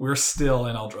 We're still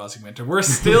in Eldrazi Winter. We're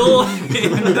still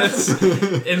in this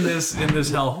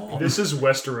hellhole. This is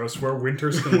Westeros, where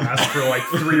winters can last for like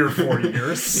 3 or 4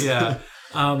 years. Yeah.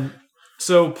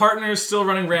 So partners still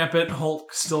running rampant,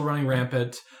 Hulk still running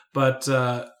rampant, but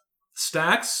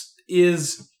stacks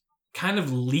is kind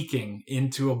of leaking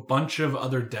into a bunch of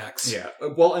other decks. Yeah.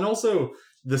 Well, and also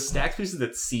the stacks pieces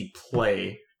that see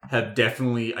play have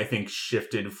definitely, I think,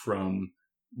 shifted from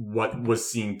what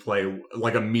was seeing play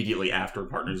like immediately after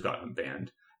partners got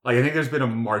unbanned. Like I think there's been a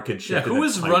market shift. Yeah, who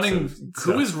is running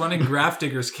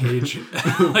Grafdigger's Cage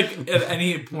like at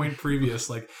any point previous?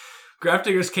 Like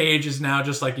Grafdigger's Cage is now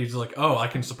just like you're like, oh, I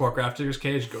can support Grafdigger's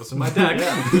Cage, goes in my deck.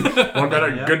 One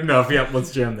better, good enough. Yep,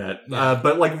 let's jam that. Yeah.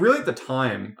 But like really at the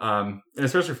time, and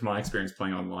especially from my experience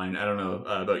playing online, I don't know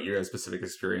about your guys' specific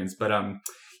experience, but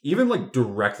even like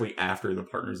directly after the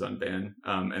Partners unban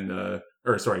and the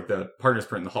Partners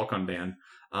print and the Hulk unban,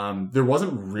 there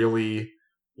wasn't really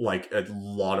like a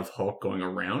lot of Hulk going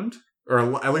around,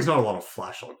 or at least not a lot of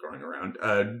Flash Hulk going around.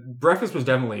 Breakfast was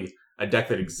definitely a deck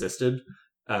that existed.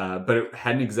 But it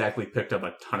hadn't exactly picked up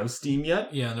a ton of steam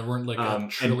yet. Yeah, and there weren't like a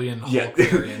trillion Hulk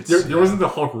variants. There wasn't the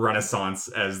Hulk renaissance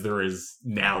as there is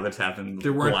now that's happened.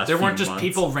 There weren't just months.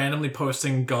 people randomly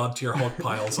posting God tier Hulk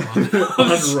piles on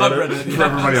Reddit for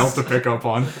everybody else to pick up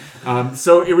on.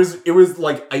 So it was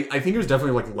like I think it was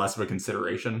definitely like less of a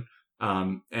consideration.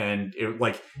 And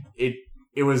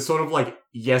it was sort of like,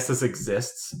 yes, this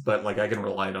exists, but like I can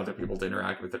rely on other people to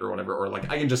interact with it or whatever, or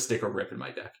like I can just stick a Rip in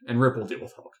my deck and Rip will deal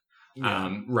with Hulk.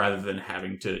 Rather than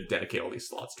having to dedicate all these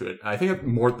slots to it. I think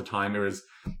more at the time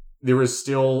there was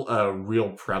still a real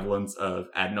prevalence of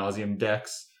ad nauseum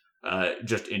decks,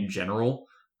 just in general.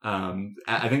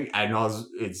 I think ad nauseum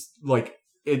is like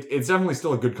it's definitely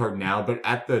still a good card now, but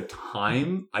at the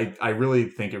time, I really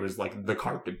think it was like the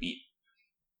card to beat.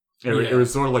 It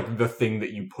was sort of like the thing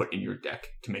that you put in your deck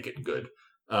to make it good.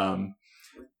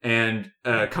 And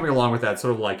coming along with that,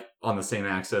 sort of like on the same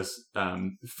axis,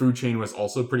 Food Chain was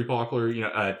also pretty popular. You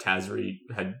know, Tazri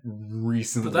had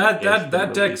recently. But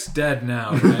that deck's dead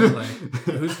now, right? Like,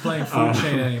 who's playing Food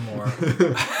Chain anymore?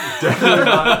 Definitely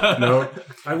not. No.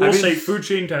 I will say Food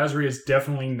Chain Tazri is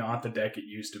definitely not the deck it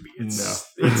used to be.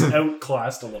 It's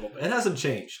outclassed a little bit. It hasn't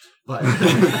changed, but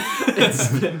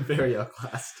it's been very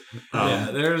outclassed.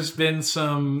 There's been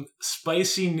some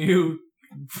spicy new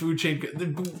Food Chain,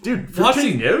 dude. Food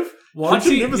Chain Niv? Food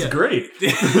Chain Niv is great.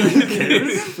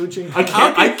 Food Chain.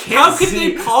 How could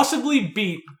they possibly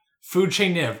beat Food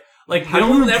Chain Niv? Like there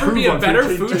will never be a better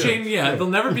Food Chain. Yeah, there'll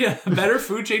never be a better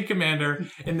Food Chain commander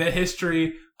in the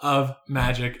history of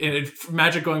Magic.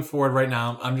 Magic going forward right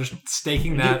now, I'm just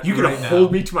staking that. You can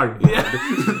hold me to my word.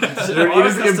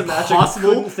 It is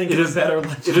impossible. It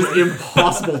is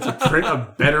impossible to print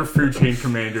a better Food Chain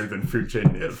commander than Food Chain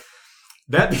Niv.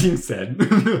 That being said,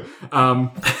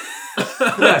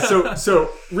 so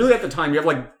really at the time you have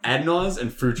like Adnaz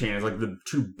and Food Chain as like the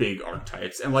two big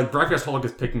archetypes, and like Breakfast Hulk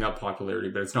is picking up popularity,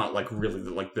 but it's not like really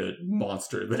the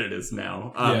monster that it is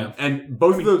now. And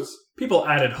both of those people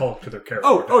added Hulk to their character.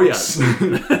 Oh yes,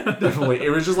 definitely. It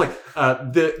was just like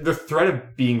the threat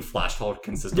of being Flash Hulk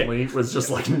consistently was just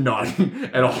like not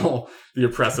at all the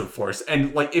oppressive force.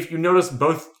 And like if you notice,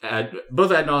 both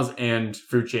Adnaz and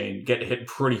Food Chain get hit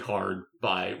pretty hard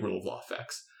by Rule of Law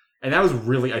effects. And that was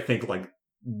really, I think, like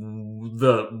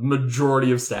the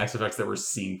majority of stacks effects that we're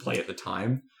seeing play at the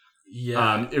time.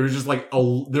 Yeah, it was just like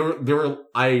there were.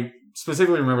 I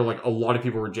specifically remember like a lot of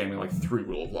people were jamming like 3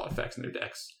 Rule of Law effects in their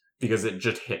decks because it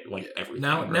just hit like everything.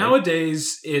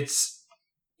 Nowadays,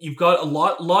 you've got a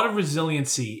lot of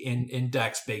resiliency in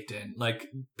decks baked in. Like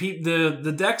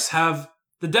the decks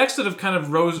that have kind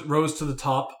of rose to the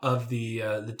top of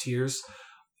the tiers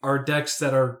are decks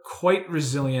that are quite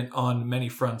resilient on many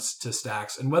fronts to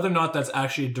stacks. And whether or not that's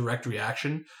actually a direct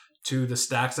reaction to the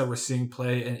stacks that we're seeing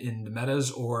play in the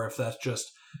metas, or if that's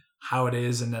just how it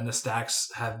is, and then the stacks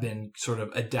have been sort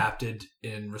of adapted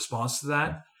in response to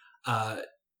that,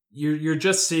 you're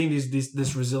just seeing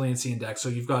this resiliency in decks. So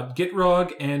you've got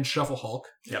Gitrog and Shuffle Hulk,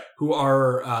 who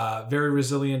are very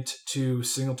resilient to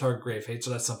single target Grave Hate.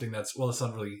 So that's something that's, well, it's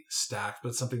not really stacked, but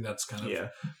it's something that's kind of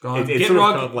gone.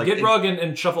 Gitrog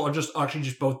and Shuffle are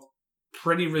just both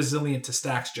pretty resilient to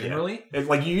stacks generally. Yeah.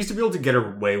 Like you used to be able to get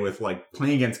away with like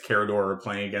playing against Carador or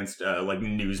playing against like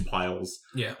news piles.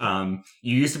 Yeah.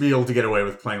 You used to be able to get away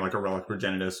with playing like a Relic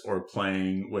Progenitus or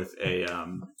playing with a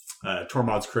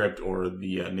Tormod's Crypt or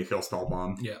the Nikhil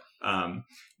Spellbomb. Yeah.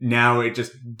 Now it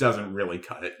just doesn't really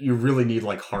cut it. You really need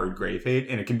like hard Grave Hate,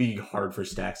 and it can be hard for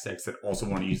stack decks that also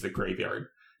want to use the graveyard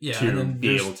to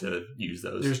be able to use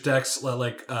those. There's decks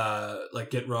like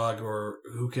Gitrog or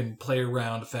who can play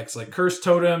around effects like Curse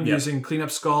Totem using Cleanup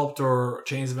Sculpt or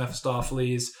Chains of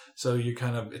Mephistopheles. So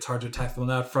it's hard to attack them on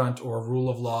that front, or Rule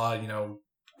of Law,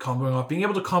 comboing off. Being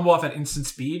able to combo off at instant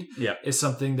speed is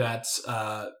something that's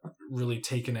really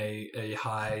taken a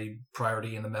high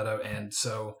priority in the meta, and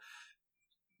so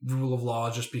Rule of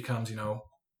Law just becomes,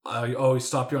 I always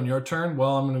stop you on your turn.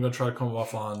 Well, I'm going to go try to combo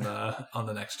off on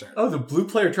the next turn. Oh, the blue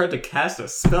player tried to cast a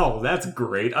spell. That's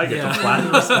great. I get to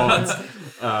flatten response.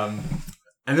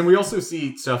 And then we also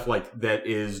see stuff like that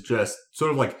is just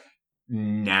sort of like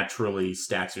naturally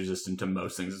stacks resistant to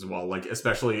most things as well. Like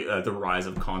especially the rise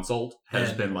of Consult has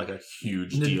And been like a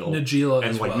huge deal, Najeela and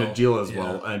as like well. Najeela as Yeah.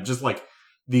 well, and just like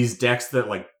these decks that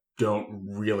like don't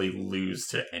really lose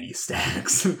to any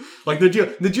stacks. Like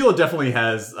Najeela definitely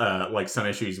has like some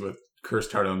issues with Curse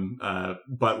Totem,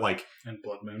 but like And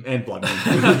Blood Moon. Blood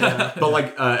Moon. Yeah. But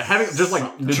like having just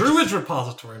like Druid's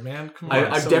Repository, man. Come on.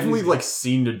 I've so definitely easy. like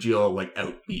seen Najeela like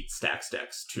outbeat Stax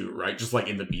decks too, right? Just like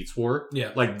in the Beats War.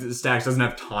 Yeah. Like the Stax doesn't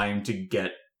have time to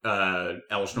get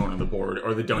Elshnorn on the board,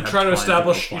 or they don't You have try to time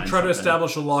establish go you find try to something.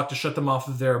 establish a lock to shut them off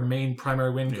of their main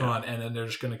primary win con, and then they're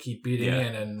just going to keep beating Yeah.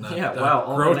 in, and Yeah, that wow,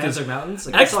 all growth the is Manzer Mountains.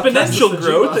 Like, I saw Castus exponential and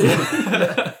growth.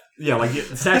 Jima. Yeah, like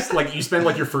Stacks, like you spend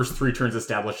like your first 3 turns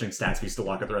establishing Stacks piece to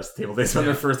lock up the rest of the table. They spend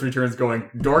their first 3 turns going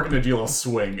Dork and Najeela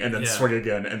swing, and then Yeah. swing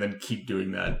again, and then keep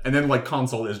doing that. And then like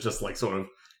Consult is just like sort of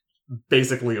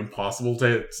basically impossible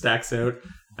to Stacks out.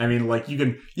 I mean, like you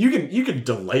can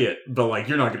delay it, but like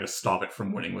you're not going to stop it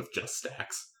from winning with just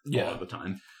Stacks a lot of the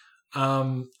time.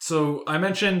 So I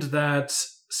mentioned that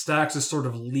Stacks is sort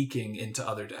of leaking into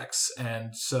other decks,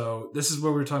 and so this is what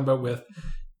we were talking about with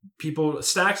people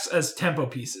Stacks as tempo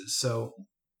pieces. So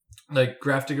like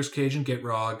Grafdigger's Cage and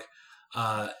Gitrog.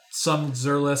 Some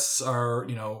Xurlists are,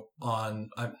 on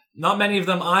not many of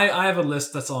them. I have a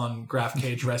list that's on Graph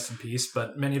Cage, rest in peace,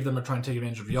 but many of them are trying to take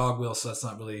advantage of Yogg-Will, so that's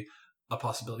not really a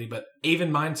possibility. But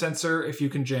Aven Mind Sensor, if you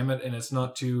can jam it and it's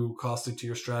not too costly to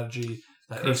your strategy,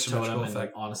 that Curse asymmetrical Totem, and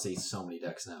effect. honestly, so many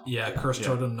decks now. Yeah, Curse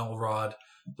Totem, Null Rod,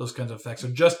 those kinds of effects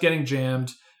are just getting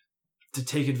jammed to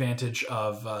take advantage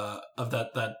of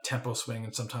that tempo swing,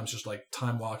 and sometimes just like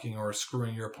time walking or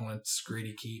screwing your opponent's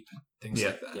greedy keep, things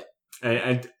like that. Yeah.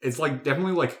 And it's like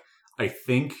definitely like I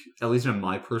think, at least in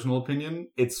my personal opinion,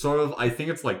 it's sort of I think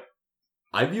it's like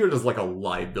I view it as like a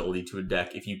liability to a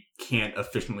deck if you can't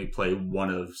efficiently play one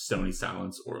of Stony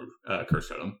Silence or Curse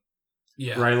Totem.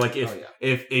 Yeah. Right? Like if Oh,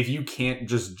 yeah. if you can't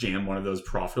just jam one of those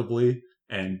profitably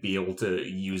and be able to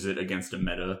use it against a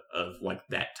meta of like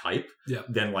that type, Yeah.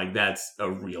 then like that's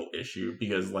a real issue,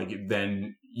 because like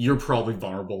then you're probably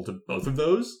vulnerable to both of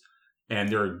those, and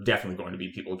there are definitely going to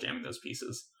be people jamming those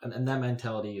pieces. And that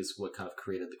mentality is what kind of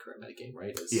created the current metagame,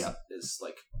 right? Is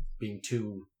like being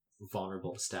too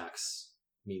vulnerable to stacks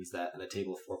means that in a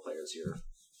table of 4 players,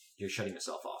 you're shutting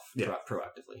yourself off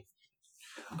proactively.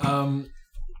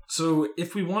 So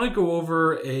if we want to go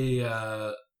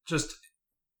over just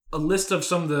a list of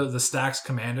some of the Stacks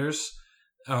commanders,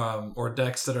 or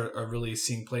decks that are really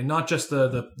seeing play, not just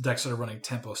the decks that are running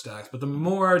tempo stacks, but the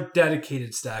more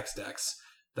dedicated Stacks decks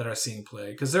that are seeing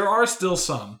play, because there are still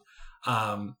some.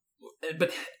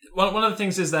 But one of the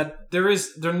things is that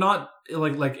they're not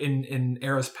like in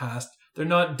eras past, they're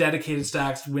not dedicated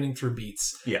stacks winning through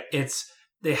beats. Yeah.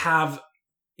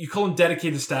 You call them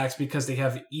dedicated stacks because they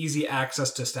have easy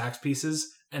access to stacks pieces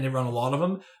and they run a lot of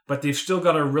them, but they've still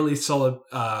got a really solid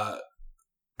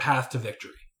path to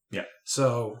victory. Yeah.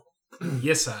 So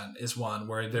Yisan is one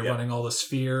where they're running all the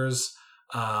spheres,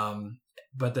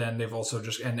 but then they've also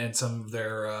just and some of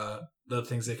their the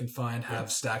things they can find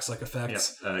have stacks like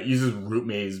effects. Yeah. Uses Root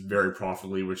Maze very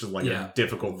profitably, which is like Yeah. a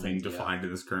difficult thing to find in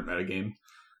this current metagame.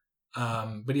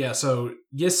 But yeah, so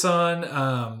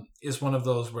Yisan is one of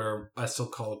those where I still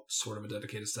call it sort of a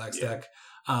dedicated stacks deck.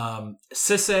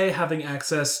 Sisay having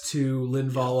access to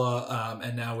Linvala,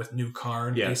 and now with New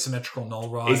Karn, Asymmetrical Null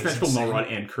Rod. Asymmetrical Null Rod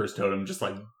and Curse Totem, just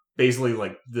like basically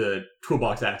like the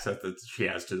toolbox access that she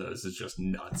has to those is just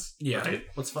nuts. Yeah. Right?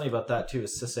 What's funny about that too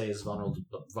is Sisay is vulnerable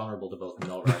to both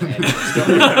Null Rod and Curse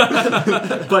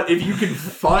Totem. But if you can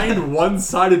find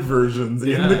one-sided versions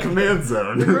in the command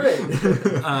zone, Great.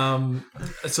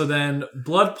 So then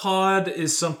Blood Pod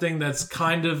is something that's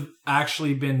kind of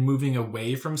actually been moving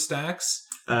away from stacks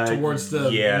towards the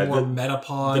more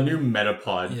Metapod. The new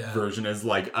Metapod version is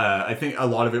like I think a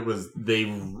lot of it was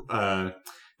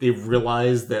they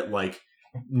realized that like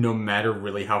no matter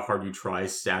really how hard you try,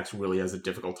 stacks really has a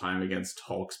difficult time against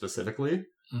Hulk specifically.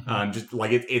 Mm-hmm. Just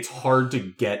like it's hard to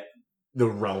get the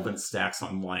relevant stacks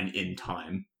online in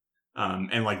time.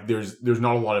 And like there's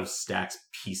not a lot of stacks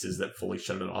pieces that fully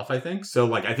shut it off, I think. So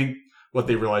like I think what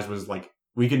they realized was like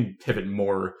we can pivot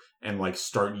more and like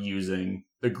start using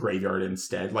the graveyard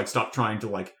instead. Like stop trying to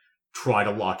like try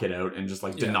to lock it out and just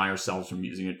like deny ourselves from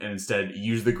using it, and instead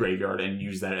use the graveyard and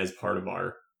use that as part of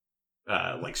our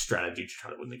like strategy to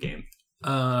try to win the game.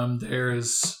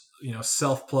 There's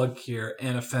self plug here,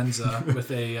 Anafenza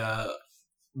with a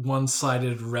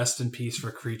one-sided rest in peace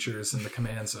for creatures in the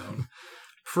command zone.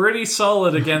 Pretty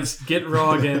solid against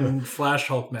Gitrog and Flash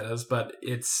Hulk metas, but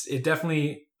it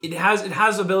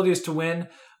has abilities to win,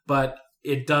 but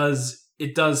it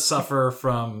it does suffer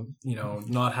from,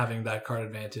 not having that card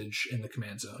advantage in the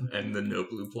command zone. And the no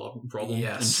blue problem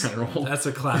Yes, in general. that's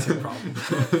a classic problem.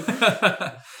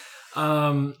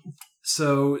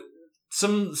 So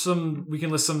some we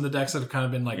can list some of the decks that have kind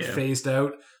of been phased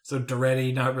out. So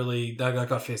Duretti, not really, that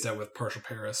got phased out with Partial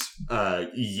Paris.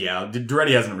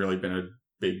 Duretti hasn't really been a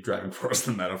big driving force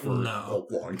in the meta for a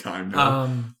long time now.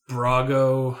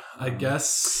 Brago, I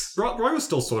guess. Brago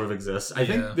still sort of exists. I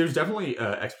think there's definitely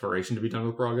exploration to be done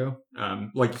with Brago.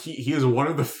 He is one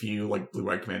of the few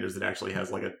blue-white commanders that actually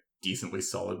has a decently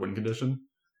solid win condition.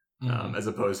 As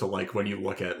opposed to when you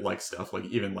look at stuff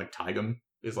even Taigam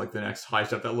is the next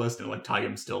highest up that list, and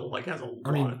Taigam still has a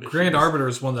lot of issues. Grand Arbiter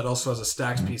is one that also has a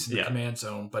stacks piece in the command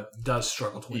zone, but does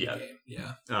struggle to win the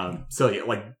game.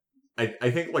 I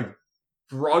think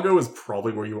Brago is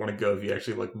probably where you want to go if you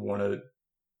actually want to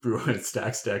brew a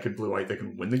stacks deck in blue white that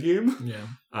can win the game. Yeah.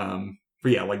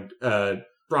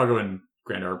 Brago and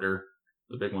Grand Arbiter,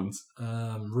 the big ones.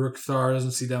 Rukthar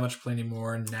doesn't see that much play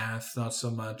anymore. Nath, not so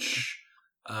much.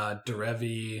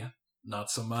 Derevi, not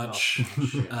so much.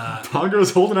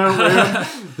 Pongo's holding out, man.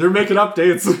 They're making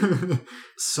updates.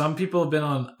 Some people have been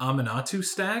on Aminatu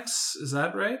stacks. Is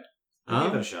that right?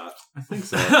 Give it a shot. I think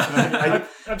so.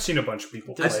 I've seen a bunch of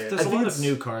people play it. There's a lot of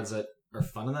new cards that are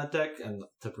fun in that deck, and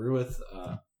to brew with,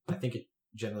 I think it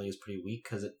generally is pretty weak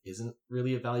because it isn't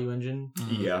really a value engine.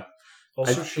 Yeah.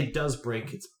 Also, it does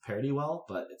break its parity well,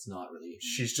 but it's not really.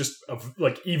 She's just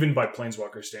even by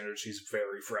Planeswalker standards, she's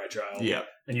very fragile. Yeah,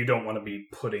 and you don't want to be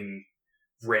putting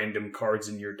random cards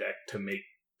in your deck to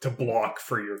block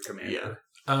for your commander.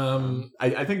 Yeah.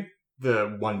 I think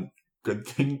the one good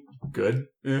thing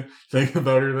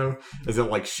about her though is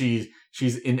that she's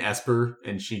in Esper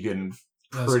and she can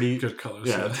pretty good colors.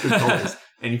 Yeah, it's good colors,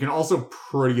 and you can also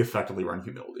pretty effectively run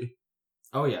Humility.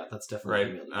 Oh yeah, that's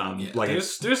definitely right.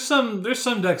 There's some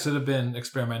decks that have been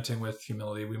experimenting with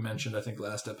Humility. We mentioned, I think,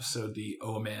 last episode the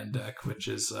Oman deck, which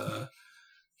is a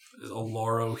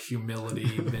Loro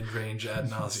Humility mid-range ad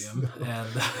nauseum,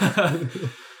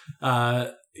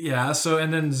 and So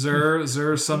and then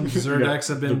some Zur decks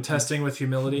have been testing with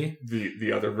Humility.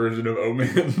 The other version of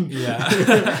Oman. Yeah.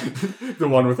 The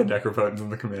one with the Necropotence in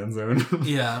the command zone.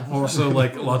 Yeah. Also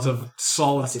lots of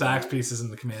solid stacks pieces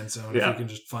in the command zone. Yeah. If you can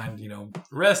just find,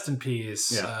 Rest in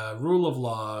Peace, Rule of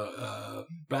Law,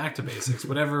 Back to Basics,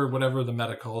 whatever the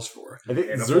meta calls for. I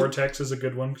think Vortex is a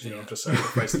good one because you don't have to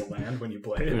sacrifice the land when you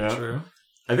play it. Yeah. True.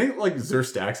 I think Zur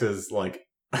stacks is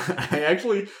I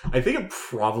think it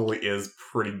probably is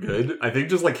pretty good. I think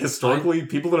just historically,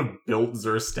 people that have built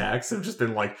Zur stacks have just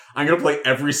been I'm gonna play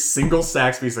every single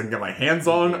stacks piece I can get my hands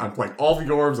on. I'm playing all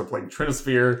the orbs. I'm playing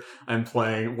Trinisphere. I'm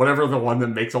playing whatever the one that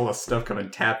makes all the stuff come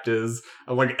in tapped is.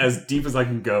 I'm as deep as I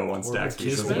can go on stacks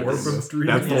pieces. That's the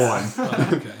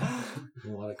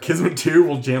one. Kismet 2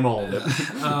 will jam all of it.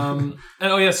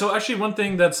 So actually one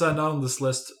thing that's not on this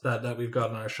list that we've got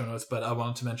in our show notes, but I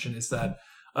wanted to mention is that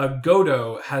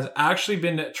Godo has actually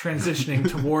been transitioning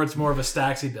towards more of a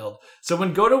Staxy build. So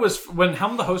when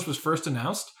Helm the Host was first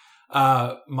announced,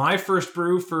 my first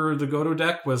brew for the Godo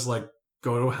deck was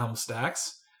Godo Helm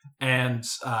Stacks. And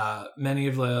many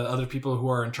of the other people who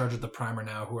are in charge of the primer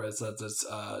now, who is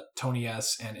Tony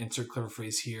S and Insert Clever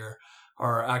Freeze here,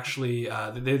 are actually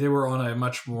they were on a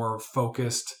much more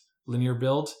focused linear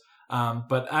build.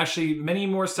 But actually many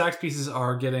more stacks pieces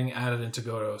are getting added into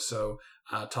Godo. So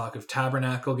talk of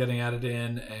Tabernacle getting added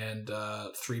in, and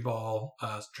 3-ball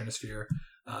Trinisphere,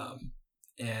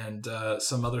 and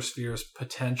some other spheres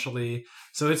potentially.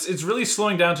 So it's really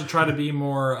slowing down to try to be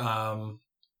more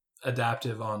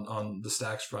adaptive on the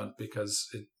stacks front, because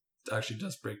it actually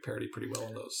does break parity pretty well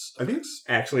in those. I think it's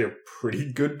actually a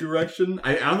pretty good direction.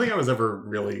 I don't think I was ever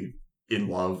really in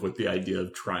love with the idea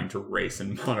of trying to race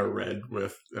in mono red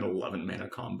with an 11 mana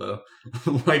combo.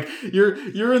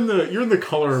 You're in the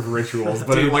color of rituals,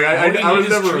 but dude, I was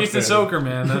never Trees and Soaker,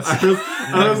 man. That's...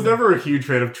 I was never a huge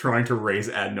fan of trying to raise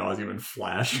ad nauseum and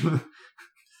flash.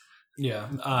 Yeah,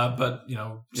 but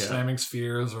spamming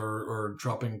spheres or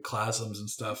dropping Clasms and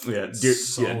stuff. Yeah,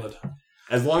 solid. Yeah.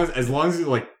 As long as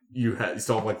you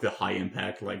still have the high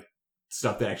impact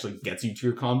stuff that actually gets you to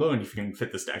your combo, and if you can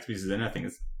fit the stacks pieces in, I think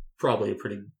it's probably a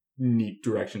pretty neat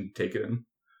direction to take it in.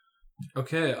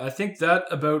 Okay, I think that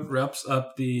about wraps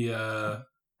up the...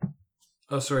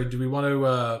 do we want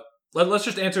to... Let's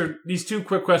just answer these two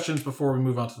quick questions before we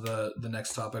move on to the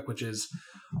next topic, which is,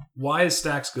 why is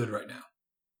Stacks good right now?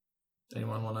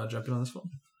 Anyone want to jump in on this one?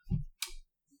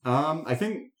 I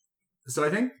think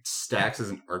Stacks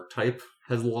as an archetype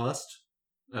has lost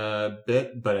a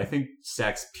bit, but I think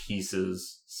Stacks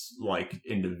pieces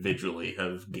individually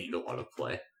have gained a lot of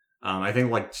play. I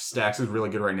think like Stacks is really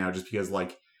good right now just because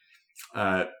like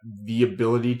the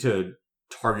ability to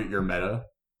target your meta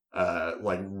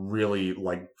like really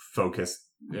like focused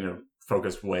in a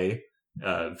focused way,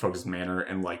 focused manner,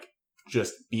 and like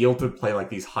just be able to play like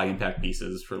these high impact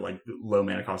pieces for like low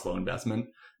mana cost, low investment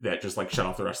that just like shut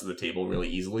off the rest of the table really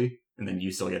easily, and then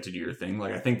you still get to do your thing.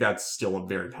 Like I think that's still a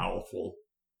very powerful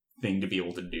thing to be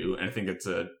able to do, and I think it's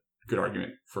a good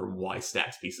argument for why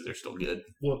Stacks pieces are still good.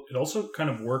 Well, it also kind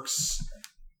of works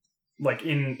like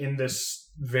in this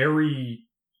very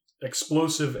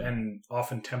explosive and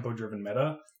often tempo driven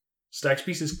meta. Stacks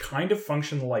pieces kind of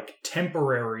function like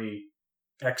temporary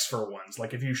X for ones.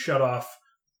 Like if you shut off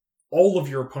all of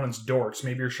your opponent's dorks,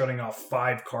 maybe you're shutting off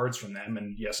 5 cards from them,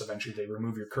 and yes, eventually they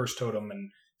remove your curse totem and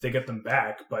they get them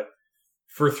back, but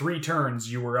for 3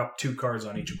 turns you were up 2 cards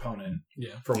on each opponent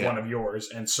for one of yours,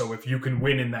 and so if you can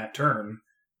win in that turn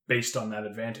based on that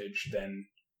advantage, then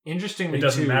interestingly, it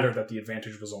doesn't matter that the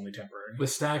advantage was only temporary. With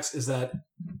Stacks is that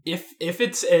if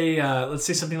it's a let's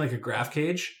say something like a Graph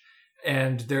Cage,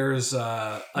 and there's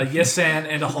a Yisan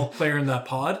and a Hulk player in that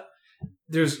pod,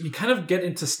 you kind of get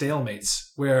into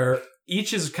stalemates where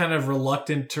each is kind of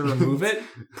reluctant to remove it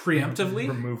preemptively.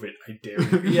 Remove it, I dare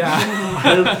you.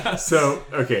 Yeah. So,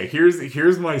 okay,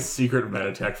 here's my secret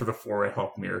meta tech for the 4-way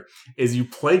Hulk mirror, is you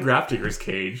play Grafdigger's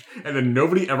Cage, and then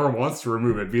nobody ever wants to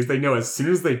remove it, because they know as soon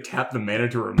as they tap the mana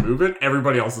to remove it,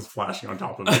 everybody else is flashing on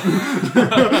top of it.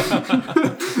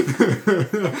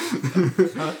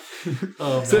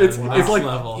 Oh, so man, it's like,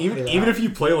 level. even if you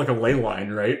play like a ley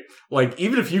line, right? Like,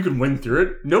 even if you can win through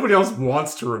it, nobody else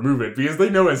wants to remove it, because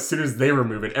they know as soon as they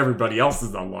remove it, everybody else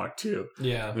is unlocked too.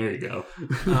 Yeah. There you go.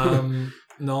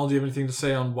 Noel, do you have anything to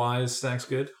say on why is Stacks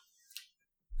good?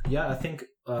 Yeah, I think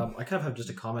I kind of have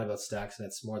just a comment about Stacks, and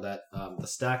it's more that the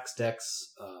Stacks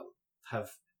decks have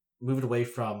moved away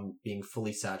from being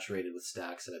fully saturated with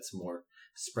Stacks, and it's more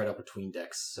spread out between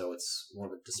decks, so it's more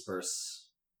of a disperse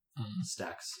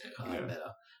Stacks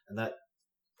meta. And that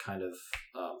kind of,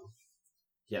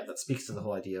 that speaks to the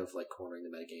whole idea of like cornering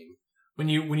the metagame. When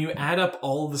you add up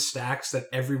all the stacks that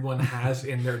everyone has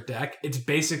in their deck, it's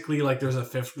basically like there's a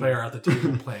 5th player at the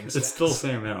table playing Stacks. It's still the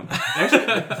same amount.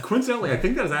 Actually, coincidentally, I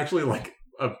think that is actually like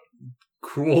a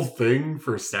cool thing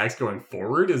for Stacks going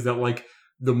forward, is that like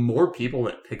the more people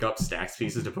that pick up Stacks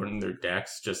pieces to put in their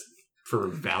decks just for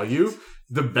value,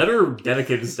 the better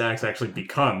dedicated Stacks actually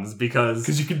becomes,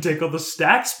 because you can take all the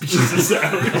Stacks pieces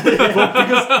out.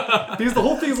 because the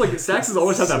whole thing is like Stacks has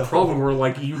always had that problem where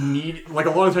like you need, like a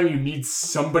lot of time you need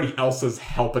somebody else's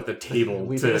help at the table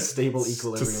We've to a stable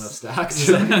equilibrium of Stacks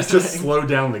to slow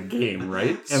down the game,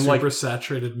 right? And super like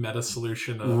saturated meta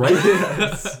solution of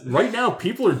right now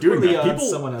people are doing Early that.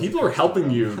 on, People are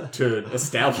helping you to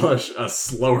establish a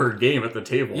slower game at the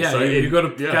table. Yeah, so you go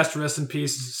to cast Rest in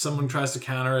Peace, someone tries to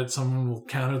counter it, someone will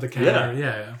counter the counter.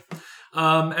 Yeah.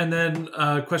 And then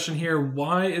question here,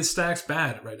 why is Stacks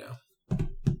bad right now?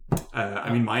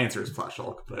 I mean, my answer is Flash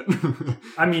Hulk, but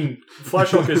I mean,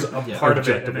 Flash Hulk is a part of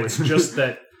it, and it's just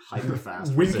that hyper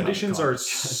fast. win conditions are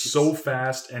so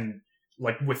fast, and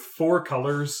like with 4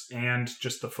 colors and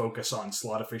just the focus on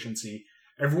slot efficiency,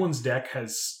 everyone's deck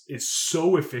is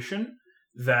so efficient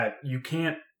that you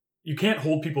can't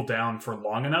hold people down for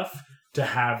long enough to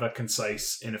have a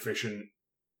concise, inefficient,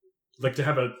 like to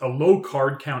have a low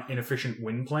card count, inefficient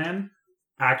win plan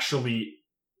actually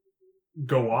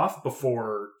go off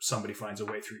before somebody finds a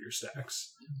way through your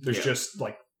stacks. There's just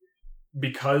like,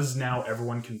 because now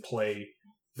everyone can play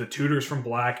the tutors from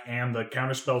black and the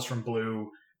counterspells from blue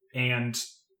and,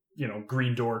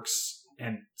 green dorks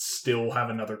and still have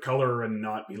another color and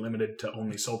not be limited to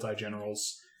only Sultai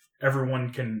generals.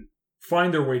 Everyone can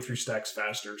find their way through stacks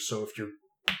faster. So if your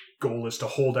goal is to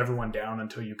hold everyone down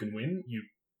until you can win, you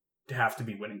have to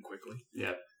be winning quickly.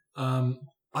 yeah.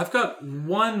 I've got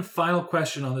one final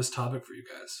question on this topic for you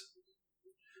guys,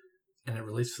 and it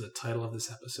relates to the title of this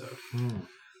episode.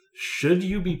 Should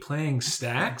you be playing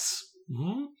Stacks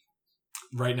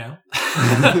right now?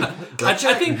 I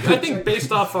think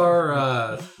based off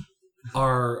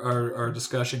our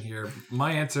discussion here,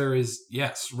 my answer is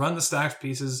yes. Run the Stacks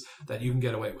pieces that you can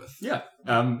get away with. Yeah.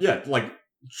 Like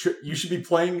you should be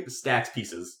playing Stacks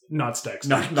pieces, Not stacks.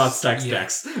 not Stacks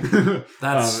decks.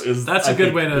 That's a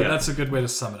good way to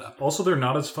sum it up. Also, they're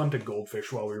not as fun to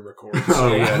goldfish while we record. Oh,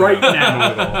 So yeah. right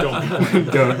now, don't be playing.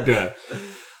 Don't do it.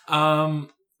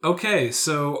 Okay,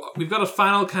 so we've got a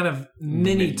final kind of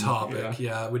mini topic,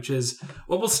 which is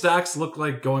what will Stacks look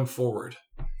like going forward?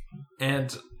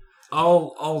 And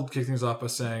I'll kick things off by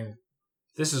saying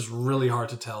this is really hard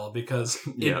to tell because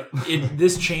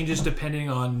this changes depending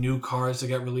on new cards that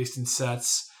get released in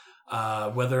sets.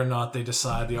 whether or not the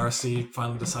RC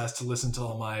finally decides to listen to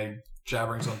all my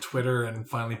jabberings on Twitter and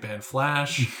finally ban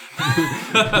Flash.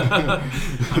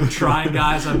 I'm trying,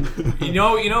 guys. You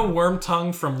know Worm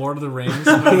Tongue from Lord of the Rings.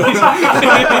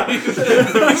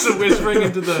 He's whispering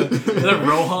into the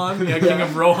Rohan, King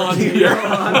of Rohan here.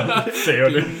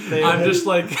 Theoden. I'm just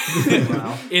like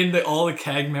in all the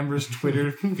CAG members'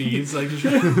 Twitter feeds, like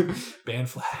just ban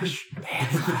Flash, ban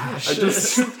Flash.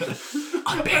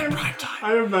 Unban Primetime.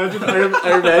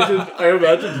 I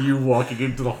imagine you walking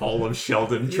into the hall of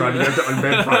Sheldon trying to get to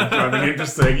unban Primetime and him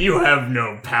just saying, "You have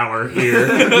no power here."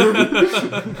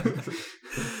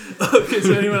 Okay,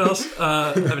 so anyone else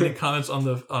have any comments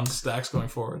on stacks going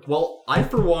forward? Well, I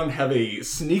for one have a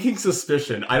sneaking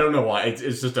suspicion. I don't know why.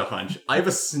 It's just a hunch. I have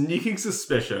a sneaking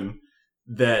suspicion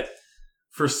that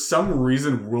for some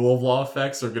reason Rule of Law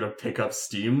effects are going to pick up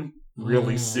steam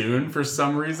really soon for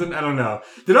some reason. I don't know.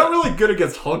 They're not really good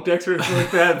against Hulk decks or anything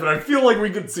like that, but I feel like we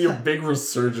could see a big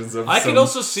resurgence of I could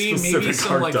also see maybe specific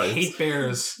some like archetypes. hate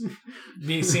bears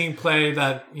seeing play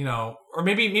that, or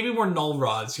maybe more null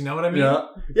rods, you know what I mean? Yeah.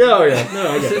 Oh yeah. No,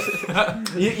 I get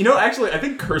it. Actually, I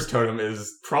think Curse Totem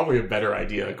is probably a better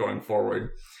idea going forward.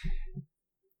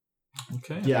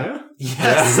 Okay. Yeah.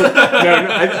 Yes. No,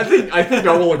 I think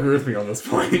I will agree with me on this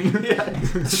point.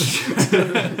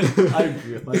 I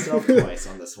agree with myself twice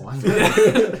on this one.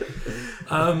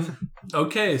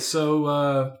 Okay,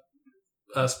 so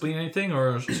Spleen, anything,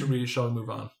 or shall we move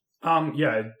on?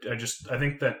 Yeah, I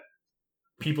think that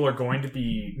people are going to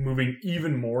be moving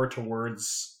even more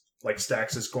towards, like,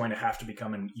 stacks is going to have to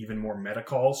become an even more meta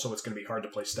call, so it's going to be hard to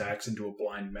play stacks into a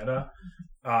blind meta.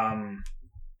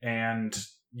 And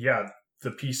yeah,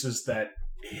 the pieces that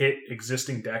hit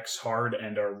existing decks hard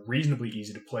and are reasonably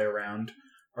easy to play around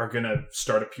are going to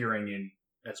start appearing in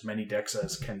as many decks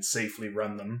as can safely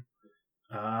run them.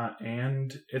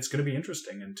 And it's going to be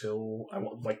interesting until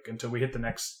we hit the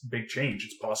next big change.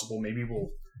 It's possible maybe we'll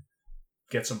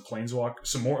get some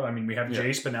more. I mean, we have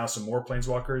Jace, but now some more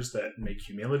planeswalkers that make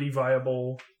humility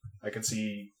viable. I can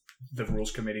see the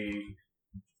rules committee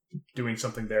doing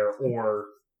something there, or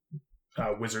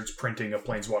Wizards printing a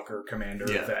planeswalker commander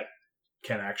that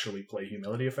can actually play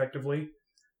humility effectively.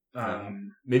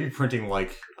 Maybe printing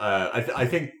I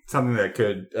think something that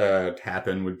could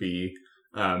happen would be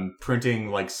printing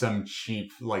like some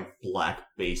cheap black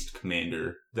based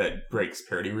commander that breaks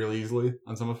parity really easily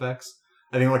on some effects.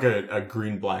 I think like a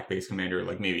green black based commander,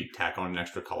 like maybe tack on an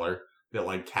extra color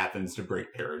that happens to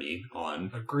break parity on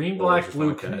a green black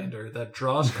blue commander that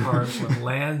draws cards when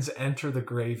lands enter the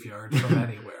graveyard from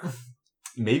anywhere.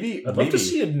 I'd love to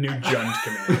see a new Jund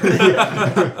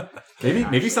commander.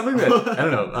 Maybe something that I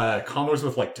don't know, combos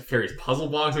with Teferi's Puzzle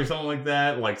Box or something like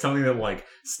that, something that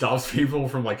stops people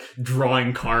from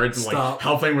drawing cards and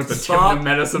helping with the Timberland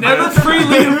meta. Never free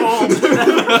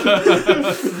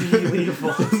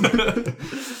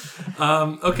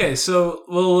Leopold. Okay, so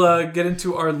we'll get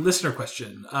into our listener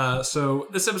question. So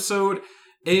this episode,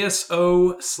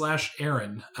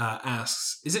 ASO/Aaron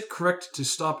asks, is it correct to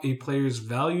stop a player's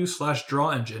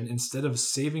value/draw engine instead of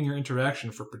saving your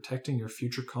interaction for protecting your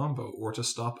future combo, or to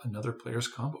stop another player's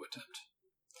combo attempt?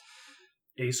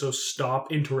 ASO,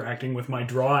 stop interacting with my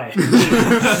draw.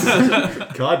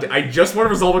 God, I just want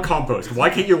to resolve a compost. Why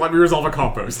can't you let me resolve a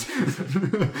compost?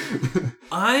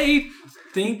 I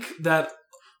think that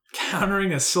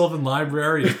countering a Sylvan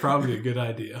Library is probably a good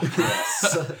idea.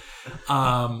 Yes.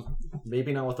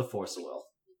 Maybe not with the Force of Will.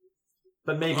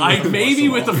 But maybe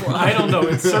with the Force. I don't know.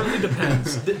 It certainly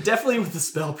depends. Definitely with the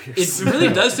Spell Pierce. It really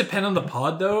does depend on the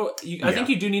pod, though. I think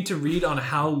you do need to read on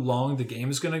how long the game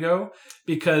is going to go,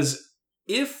 because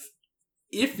if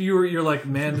you're like,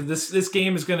 man, this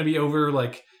game is going to be over,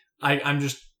 I'm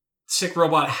just Sick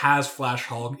Robot has Flash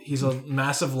Hulk. He's a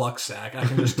massive luck sack. I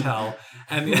can just tell.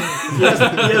 And he has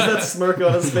that smirk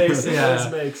on his face.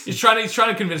 He's trying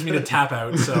to convince me to tap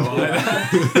out. So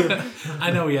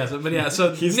I know he has it, but yeah.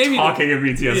 So he's maybe talking at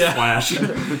me to Flash.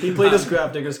 He played his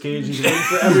Grafdigger's Cage. He's waiting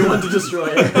for everyone to destroy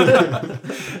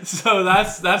it. So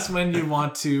that's when you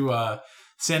want to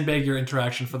sandbag your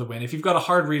interaction for the win. If you've got a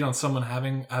hard read on someone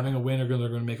having a win, or they're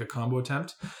going to make a combo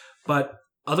attempt, but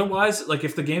otherwise,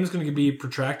 if the game is going to be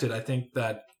protracted, I think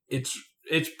that it's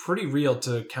pretty real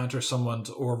to counter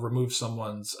someone's or remove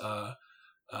someone's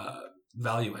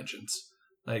value engines.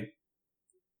 It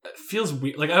feels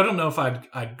weird. I don't know if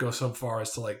I'd go so far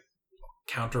as to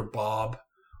counter Bob,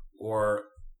 or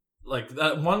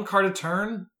that one card a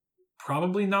turn.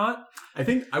 Probably not. I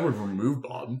think I would remove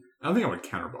Bob. I don't think I would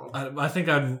counter Bob. I think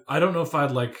I don't know if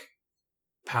I'd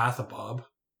Path a Bob.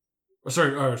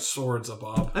 Or Swords a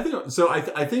Bob. I think so. I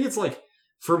think it's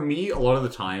for me, a lot of the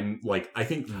time, like, I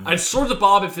think I'd sword the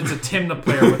Bob if it's a Timna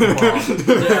player with the Bob.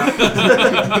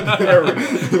 There we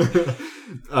go.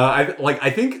 I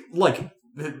think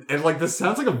and like this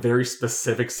sounds like a very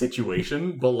specific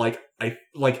situation, but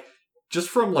just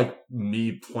from like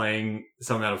me playing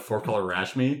some amount of 4-color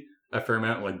Rashmi a fair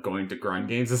amount, like going to grind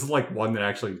games, this is like one that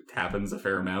actually happens a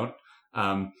fair amount.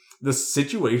 The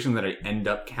situation that I end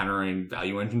up countering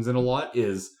value engines in a lot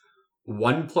is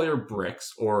one player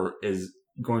bricks or is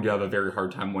going to have a very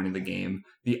hard time winning the game.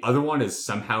 The other one is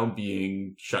somehow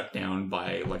being shut down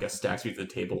by like a stack speed at the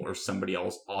table or somebody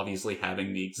else obviously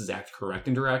having the exact correct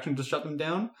interaction to shut them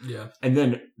down. Yeah. And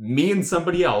then me and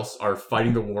somebody else are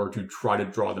fighting the war to try to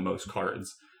draw the most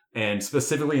cards. And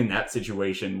specifically in that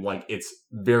situation, like it's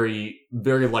very,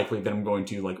 very likely that I'm going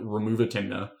to like remove a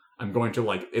Timna. I'm going to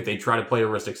like, if they try to play a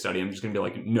Heuristic Study, I'm just going to be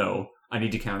like, no, I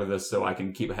need to counter this so I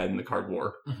can keep ahead in the card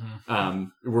war. Mm-hmm.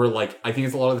 Where like, I think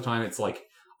it's a lot of the time, it's like,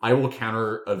 I will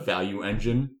counter a value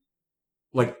engine.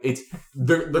 Like it's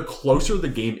the closer the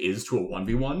game is to a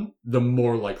 1v1, the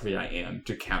more likely I am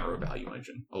to counter a value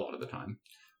engine a lot of the time.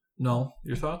 No,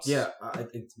 your thoughts? Yeah, I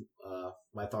think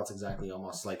my thoughts exactly.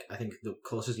 Almost like I think the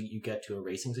closest you get to a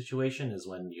racing situation is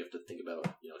when you have to think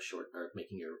about short or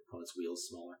making your opponent's wheels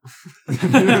smaller.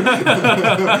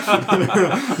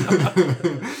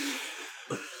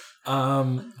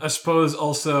 I suppose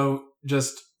also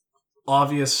just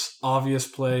obvious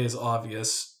play is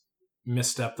obvious.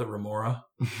 Misstep the Remora.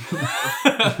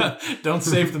 Don't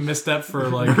save the misstep for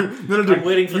like. No, dude, I'm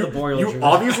waiting for the Boreal You Druid.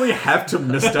 obviously have to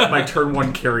misstep my turn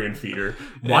 1 carrion feeder.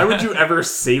 Why would you ever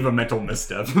save a mental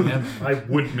misstep? Yeah. I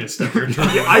would misstep your turn.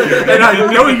 And I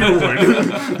know you would.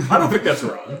 I don't think that's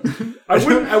wrong. I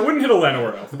wouldn't hit a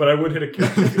Llanowar Elf, but I would hit a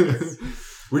Killer.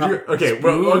 Would you? Okay,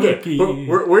 well, okay. Spooky.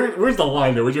 But where's the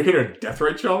line though? Would you hit a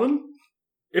Deathrite Shaman?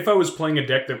 If I was playing a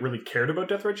deck that really cared about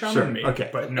Deathrite Shaman, Sure, maybe. okay.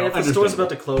 But And no, if the store's about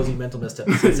to close, you mental misstep.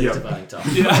 It's Divine Top.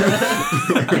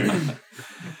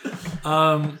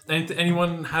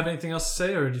 Anyone have anything else to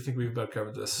say, or do you think we've about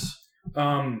covered this?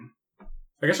 I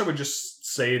guess I would just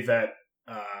say that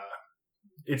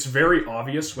it's very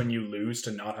obvious when you lose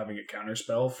to not having a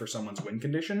counterspell for someone's win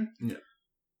condition. Yeah.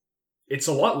 It's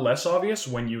a lot less obvious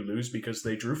when you lose because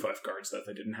they drew 5 cards that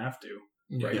they didn't have to.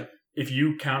 Yeah. Right? If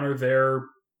you counter their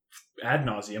ad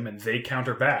nauseum and they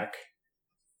counter back,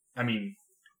 I mean,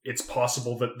 it's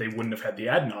possible that they wouldn't have had the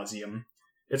ad nauseum.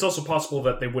 It's also possible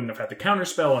that they wouldn't have had the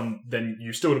counterspell, and then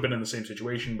you still would have been in the same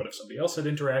situation, but if somebody else had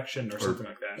interaction or something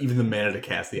like that. Even the mana to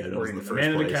cast the ad Or nauseam in even the the first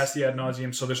mana place. to cast the ad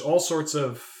nauseum. So there's all sorts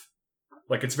of...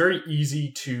 Like, it's very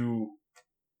easy to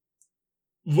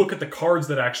look at the cards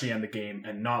that actually end the game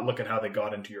and not look at how they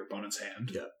got into your opponent's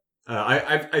hand. Yeah.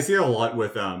 I see it a lot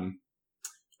with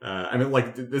I mean,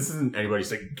 like this isn't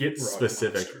anybody's It's a Git Rod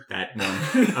specific monster. that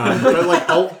one, but like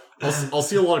I'll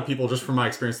see a lot of people just from my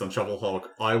experience on Shovel Hulk.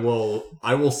 I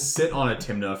will sit on a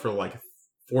Timna for like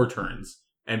 4 turns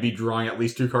and be drawing at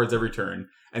least 2 cards every turn,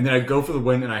 and then I go for the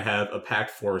win and I have a Packed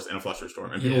Force and a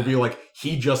Flusterstorm, and people will be like,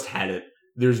 "He just had it.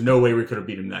 There's no way we could have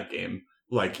beat him that game.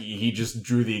 Like he just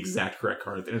drew the exact correct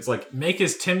card." And it's like, Make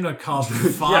his Timna cost Yeah,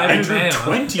 I 5 drew mana.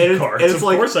 20 and cards. it's Of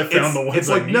like, course I found the ones it's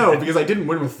I like no, needed. because I didn't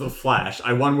win with the Flash.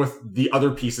 I won with the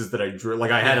other pieces that I drew.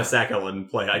 Like I had a sack outlet in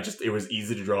play. It was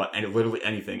easy to draw and literally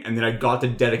anything. And then I got to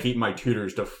dedicate my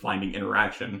tutors to finding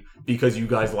interaction because you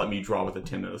guys let me draw with a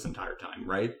Timna this entire time,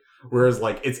 right? Whereas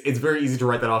like it's very easy to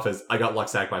write that off as I got luck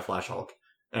sacked by Flash Hulk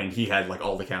and he had like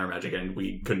all the counter magic and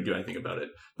we couldn't do anything about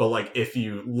it. But like if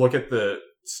you look at the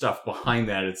stuff behind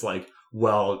that, it's like,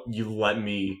 well, you let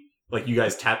me, like, you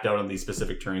guys tapped out on these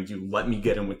specific turns. You let me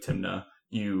get in with Timna.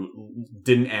 You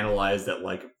didn't analyze that,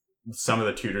 like, some of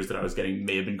the tutors that I was getting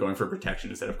may have been going for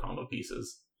protection instead of combo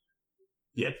pieces.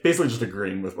 Yeah, basically just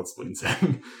agreeing with what Spleen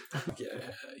said.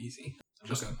 Yeah, easy.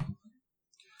 Okay.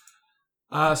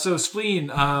 So Spleen,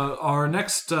 our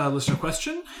next listener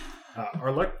question.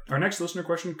 Our next listener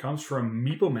question comes from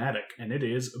Meepomatic, and it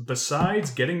is,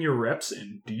 besides getting your reps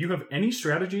in, do you have any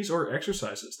strategies or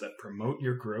exercises that promote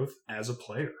your growth as a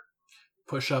player?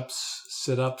 Push-ups,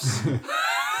 sit-ups.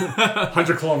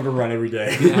 100-kilometer run every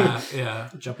day. Yeah.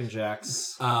 Jumping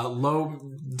jacks. Don't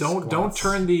Squats.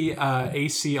 turn the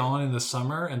AC on in the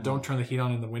summer and don't turn the heat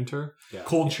on in the winter.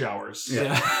 Cold showers.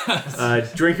 Yeah.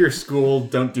 Drink your school.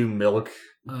 Don't do milk.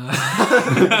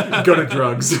 Go to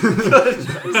drugs.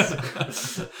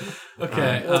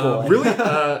 Okay. Really,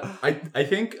 I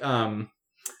think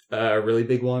a really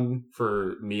big one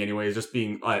for me anyway is just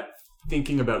being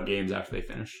thinking about games after they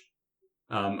finish.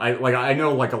 I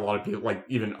know like a lot of people, like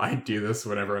even I do this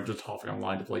whenever I'm just hopping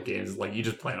online to play games. Like you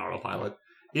just play on autopilot,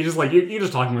 you just like you're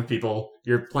just talking with people.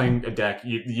 You're playing a deck.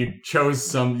 You chose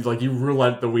some like you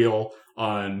roulette the wheel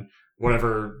on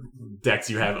whatever decks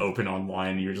you have open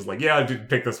online. And you're just like, yeah, dude,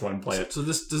 pick this one, play it. So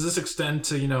does this extend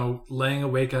to laying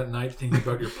awake at night thinking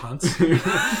about your punts?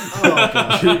 Oh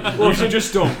gosh. Well, you should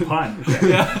just don't punt.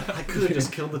 Yeah. I could have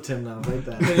just killed the Tim now, like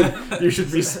that. You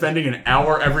should be spending an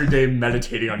hour every day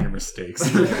meditating on your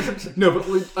mistakes. No,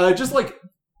 but just like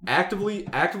actively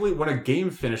when a game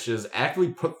finishes, actively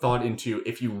put thought into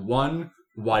if you won,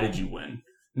 why did you win?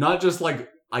 Not just like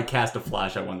I cast a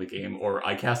flash, I won the game, or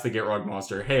I cast the Gitrog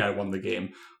monster, hey, I won the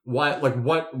game. Why? Like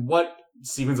what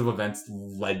sequence of events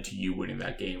led to you winning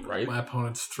that game, right? My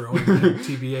opponent's throwing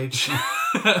TBH.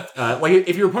 Like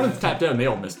if your opponent's tapped out and they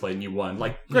all misplayed and you won,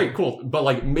 like great, cool. But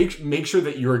like make sure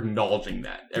that you're acknowledging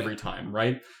that every time,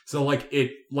 right? So like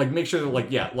make sure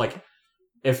that like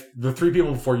if the 3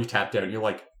 people before you tapped out, you're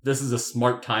like, this is a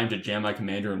smart time to jam my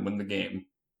commander and win the game.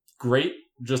 Great,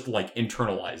 just like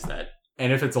internalize that.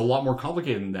 And if it's a lot more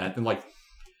complicated than that, then like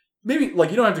maybe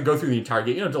like you don't have to go through the entire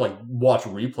game. You don't have to like watch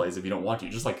replays if you don't want to.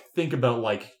 Just like think about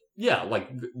like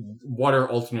what are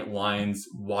alternate lines?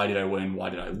 Why did I win?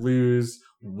 Why did I lose?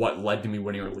 What led to me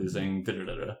winning or losing?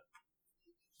 Da-da-da-da.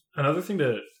 Another thing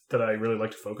that I really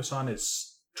like to focus on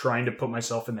is trying to put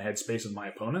myself in the headspace of my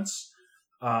opponents.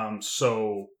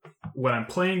 So when I'm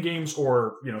playing games,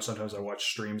 or sometimes I watch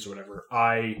streams or whatever,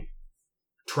 I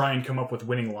try and come up with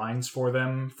winning lines for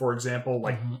them. For example,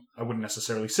 like I wouldn't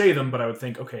necessarily say them, but I would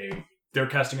think, okay, they're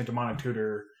casting a demonic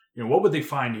tutor. What would they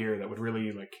find here that would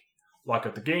really like lock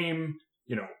up the game?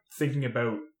 Thinking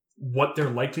about what they're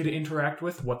likely to interact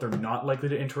with, what they're not likely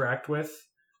to interact with,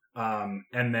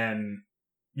 and then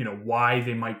why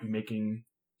they might be making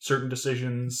certain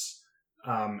decisions,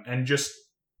 and just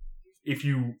if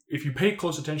you pay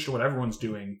close attention to what everyone's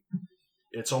doing,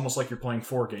 it's almost like you're playing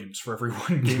 4 games for every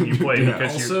one game you play.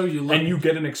 Because also, you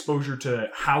get an exposure to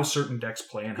how certain decks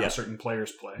play and how certain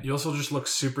players play. You also just look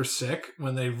super sick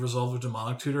when they resolve their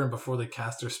demonic tutor, and before they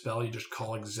cast their spell, you just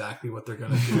call exactly what they're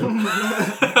going to do.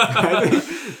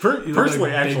 Personally,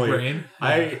 like actually, brain.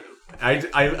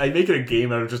 I make it a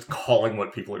game out of just calling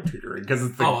what people are tutoring because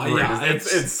it's the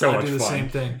greatest. It's so much fun. I do the same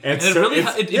thing. And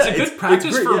it's a good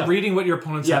practice for reading what your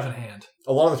opponents have in hand.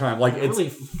 A lot of the time, like it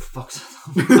really fucks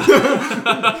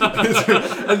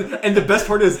and the best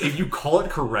part is, if you call it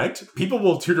correct, people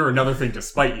will tutor another thing to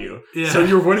spite you. Yeah. So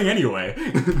you're winning anyway.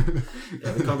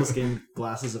 Yeah, we call this game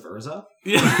Glasses of Urza.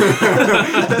 Yeah.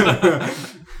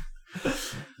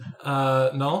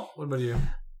 Null, what about you?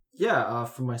 Yeah,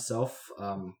 for myself,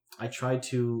 I try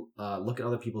to look at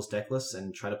other people's deck lists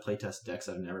and try to playtest decks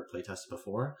I've never playtested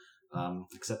before,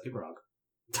 except Gitrog.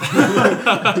 Because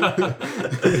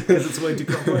it's way too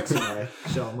complex in my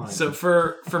shell mind. So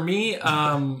for me,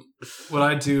 what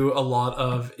I do a lot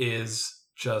of is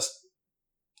just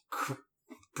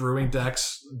brewing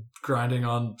decks, grinding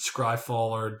on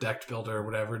Scryfall or Deck Builder or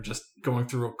whatever, just going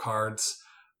through cards,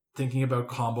 thinking about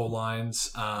combo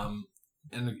lines,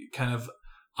 and kind of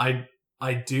I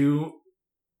do,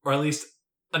 or at least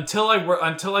until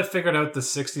I figured out the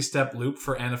 60-step loop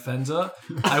for Anafenza,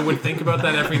 I would think about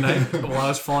that every night while I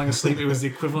was falling asleep. It was the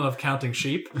equivalent of counting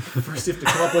sheep. First, you have to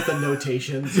come up with the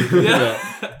notations. Yeah.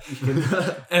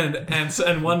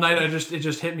 and one night it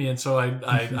just hit me, and so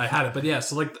I had it. But yeah,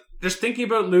 so like just thinking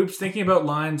about loops, thinking about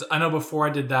lines. I know before I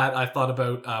did that, I thought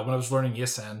about when I was learning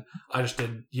Yisan, I just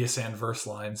did Yisan verse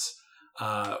lines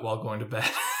while going to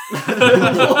bed.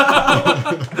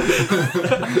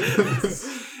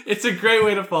 It's a great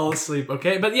way to fall asleep,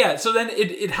 okay? But yeah, so then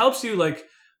it helps you, like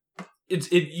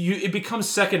it becomes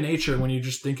second nature when you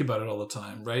just think about it all the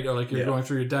time, right? Or like you're going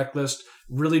through your deck list,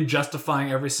 really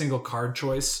justifying every single card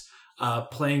choice,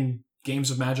 playing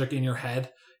games of Magic in your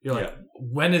head. You're like,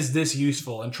 when is this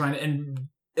useful? And and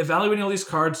evaluating all these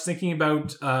cards, thinking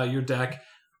about your deck.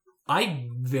 I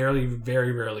very,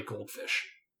 very rarely goldfish.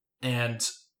 And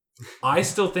I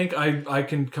still think I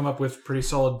can come up with pretty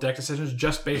solid deck decisions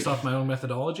just based off my own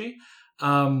methodology.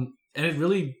 And it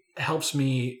really helps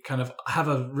me kind of have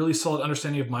a really solid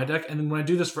understanding of my deck. And then when I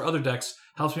do this for other decks,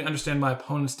 helps me understand my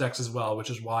opponent's decks as well, which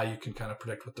is why you can kind of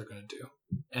predict what they're going to do.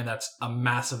 And that's a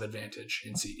massive advantage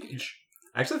in CDH.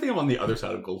 I actually think I'm on the other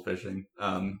side of goldfishing,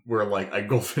 where like I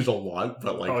goldfish a lot,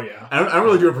 but like I don't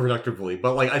really do it productively.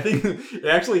 But like I think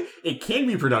it can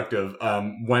be productive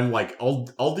when like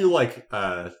I'll do like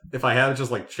if I have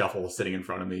just like shuffle sitting in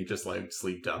front of me, just like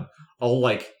sleeved up. I'll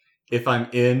like if I'm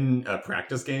in a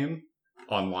practice game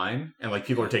online and like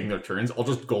people are taking their turns, I'll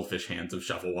just goldfish hands of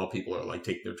shuffle while people are like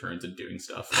taking their turns and doing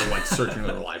stuff or like searching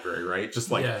their library, right? Just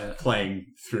like playing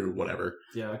through whatever.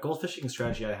 Yeah, a goldfishing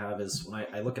strategy I have is when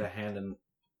I look at a hand and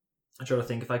I try to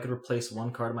think, if I could replace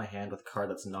one card in my hand with a card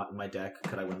that's not in my deck,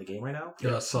 could I win the game right now?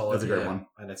 Yeah, solid. That's a great yeah. one.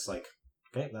 And it's like,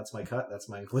 okay, that's my cut, that's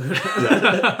my include.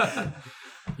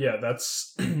 Yeah,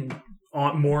 that's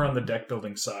more on the deck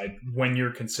building side when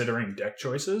you're considering deck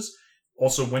choices.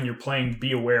 Also, when you're playing,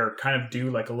 be aware, kind of do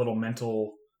like a little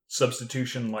mental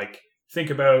substitution. Like,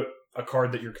 think about a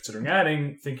card that you're considering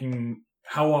adding, thinking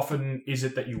how often is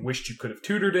it that you wished you could have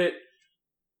tutored it?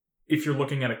 If you're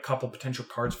looking at a couple potential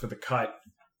cards for the cut,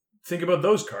 think about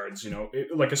those cards,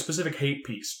 like a specific hate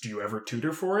piece. Do you ever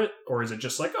tutor for it? Or is it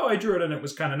just like, oh, I drew it and it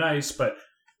was kind of nice, but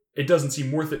it doesn't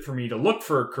seem worth it for me to look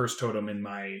for a Curse Totem in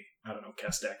my,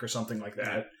 Kess deck or something like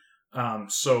that.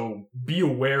 So be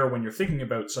aware when you're thinking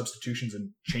about substitutions and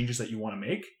changes that you want to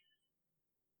make.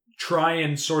 Try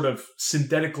and sort of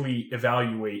synthetically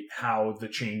evaluate how the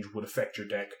change would affect your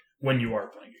deck when you are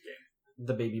playing a game.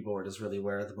 The baby board is really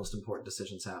where the most important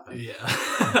decisions happen. Yeah.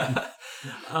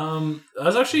 That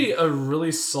was actually a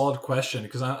really solid question,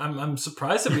 because I'm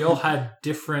surprised that we all had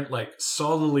different, like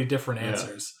solidly different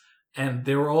answers, and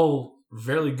they were all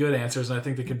very good answers, and I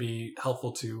think they can be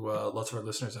helpful to lots of our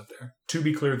listeners out there. To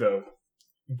be clear, though,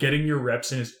 getting your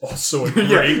reps in is also a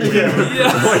great way.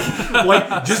 Yeah.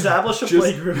 like Just establish a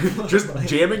play group. Just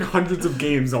jamming hundreds of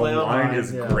games Play online online,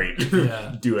 is yeah. great.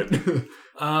 Yeah. Do it.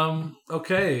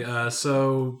 Okay,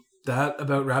 so that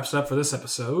about wraps it up for this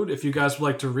episode. If you guys would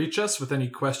like to reach us with any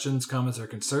questions, comments, or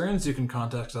concerns, you can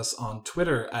contact us on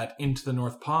Twitter at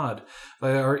IntoTheNorthPod,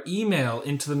 via our email,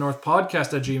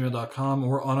 intothenorthpodcast@gmail.com,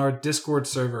 or on our Discord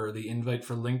server, the invite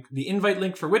link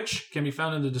for which can be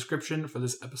found in the description for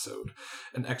this episode.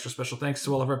 An extra special thanks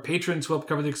to all of our patrons who help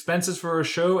cover the expenses for our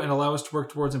show and allow us to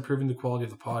work towards improving the quality of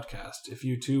the podcast. If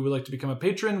you too would like to become a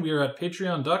patron, we are at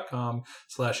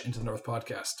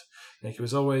patreon.com/IntoTheNorthPodcast. Thank you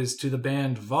as always to the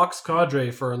band Vox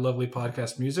Cadre for our lovely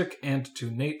podcast music, and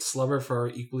to Nate Slover for our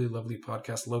equally lovely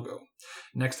podcast logo.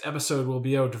 Next episode will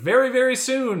be out very, very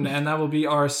soon, and that will be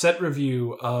our set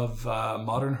review of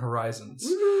Modern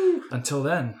Horizons. Until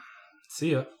then,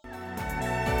 see ya.